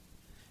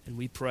 And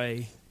we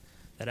pray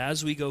that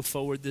as we go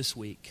forward this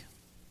week,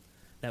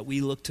 that we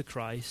look to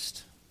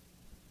Christ,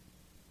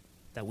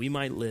 that we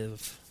might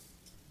live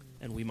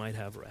and we might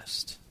have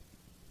rest.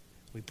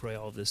 We pray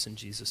all of this in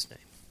Jesus' name.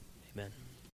 Amen.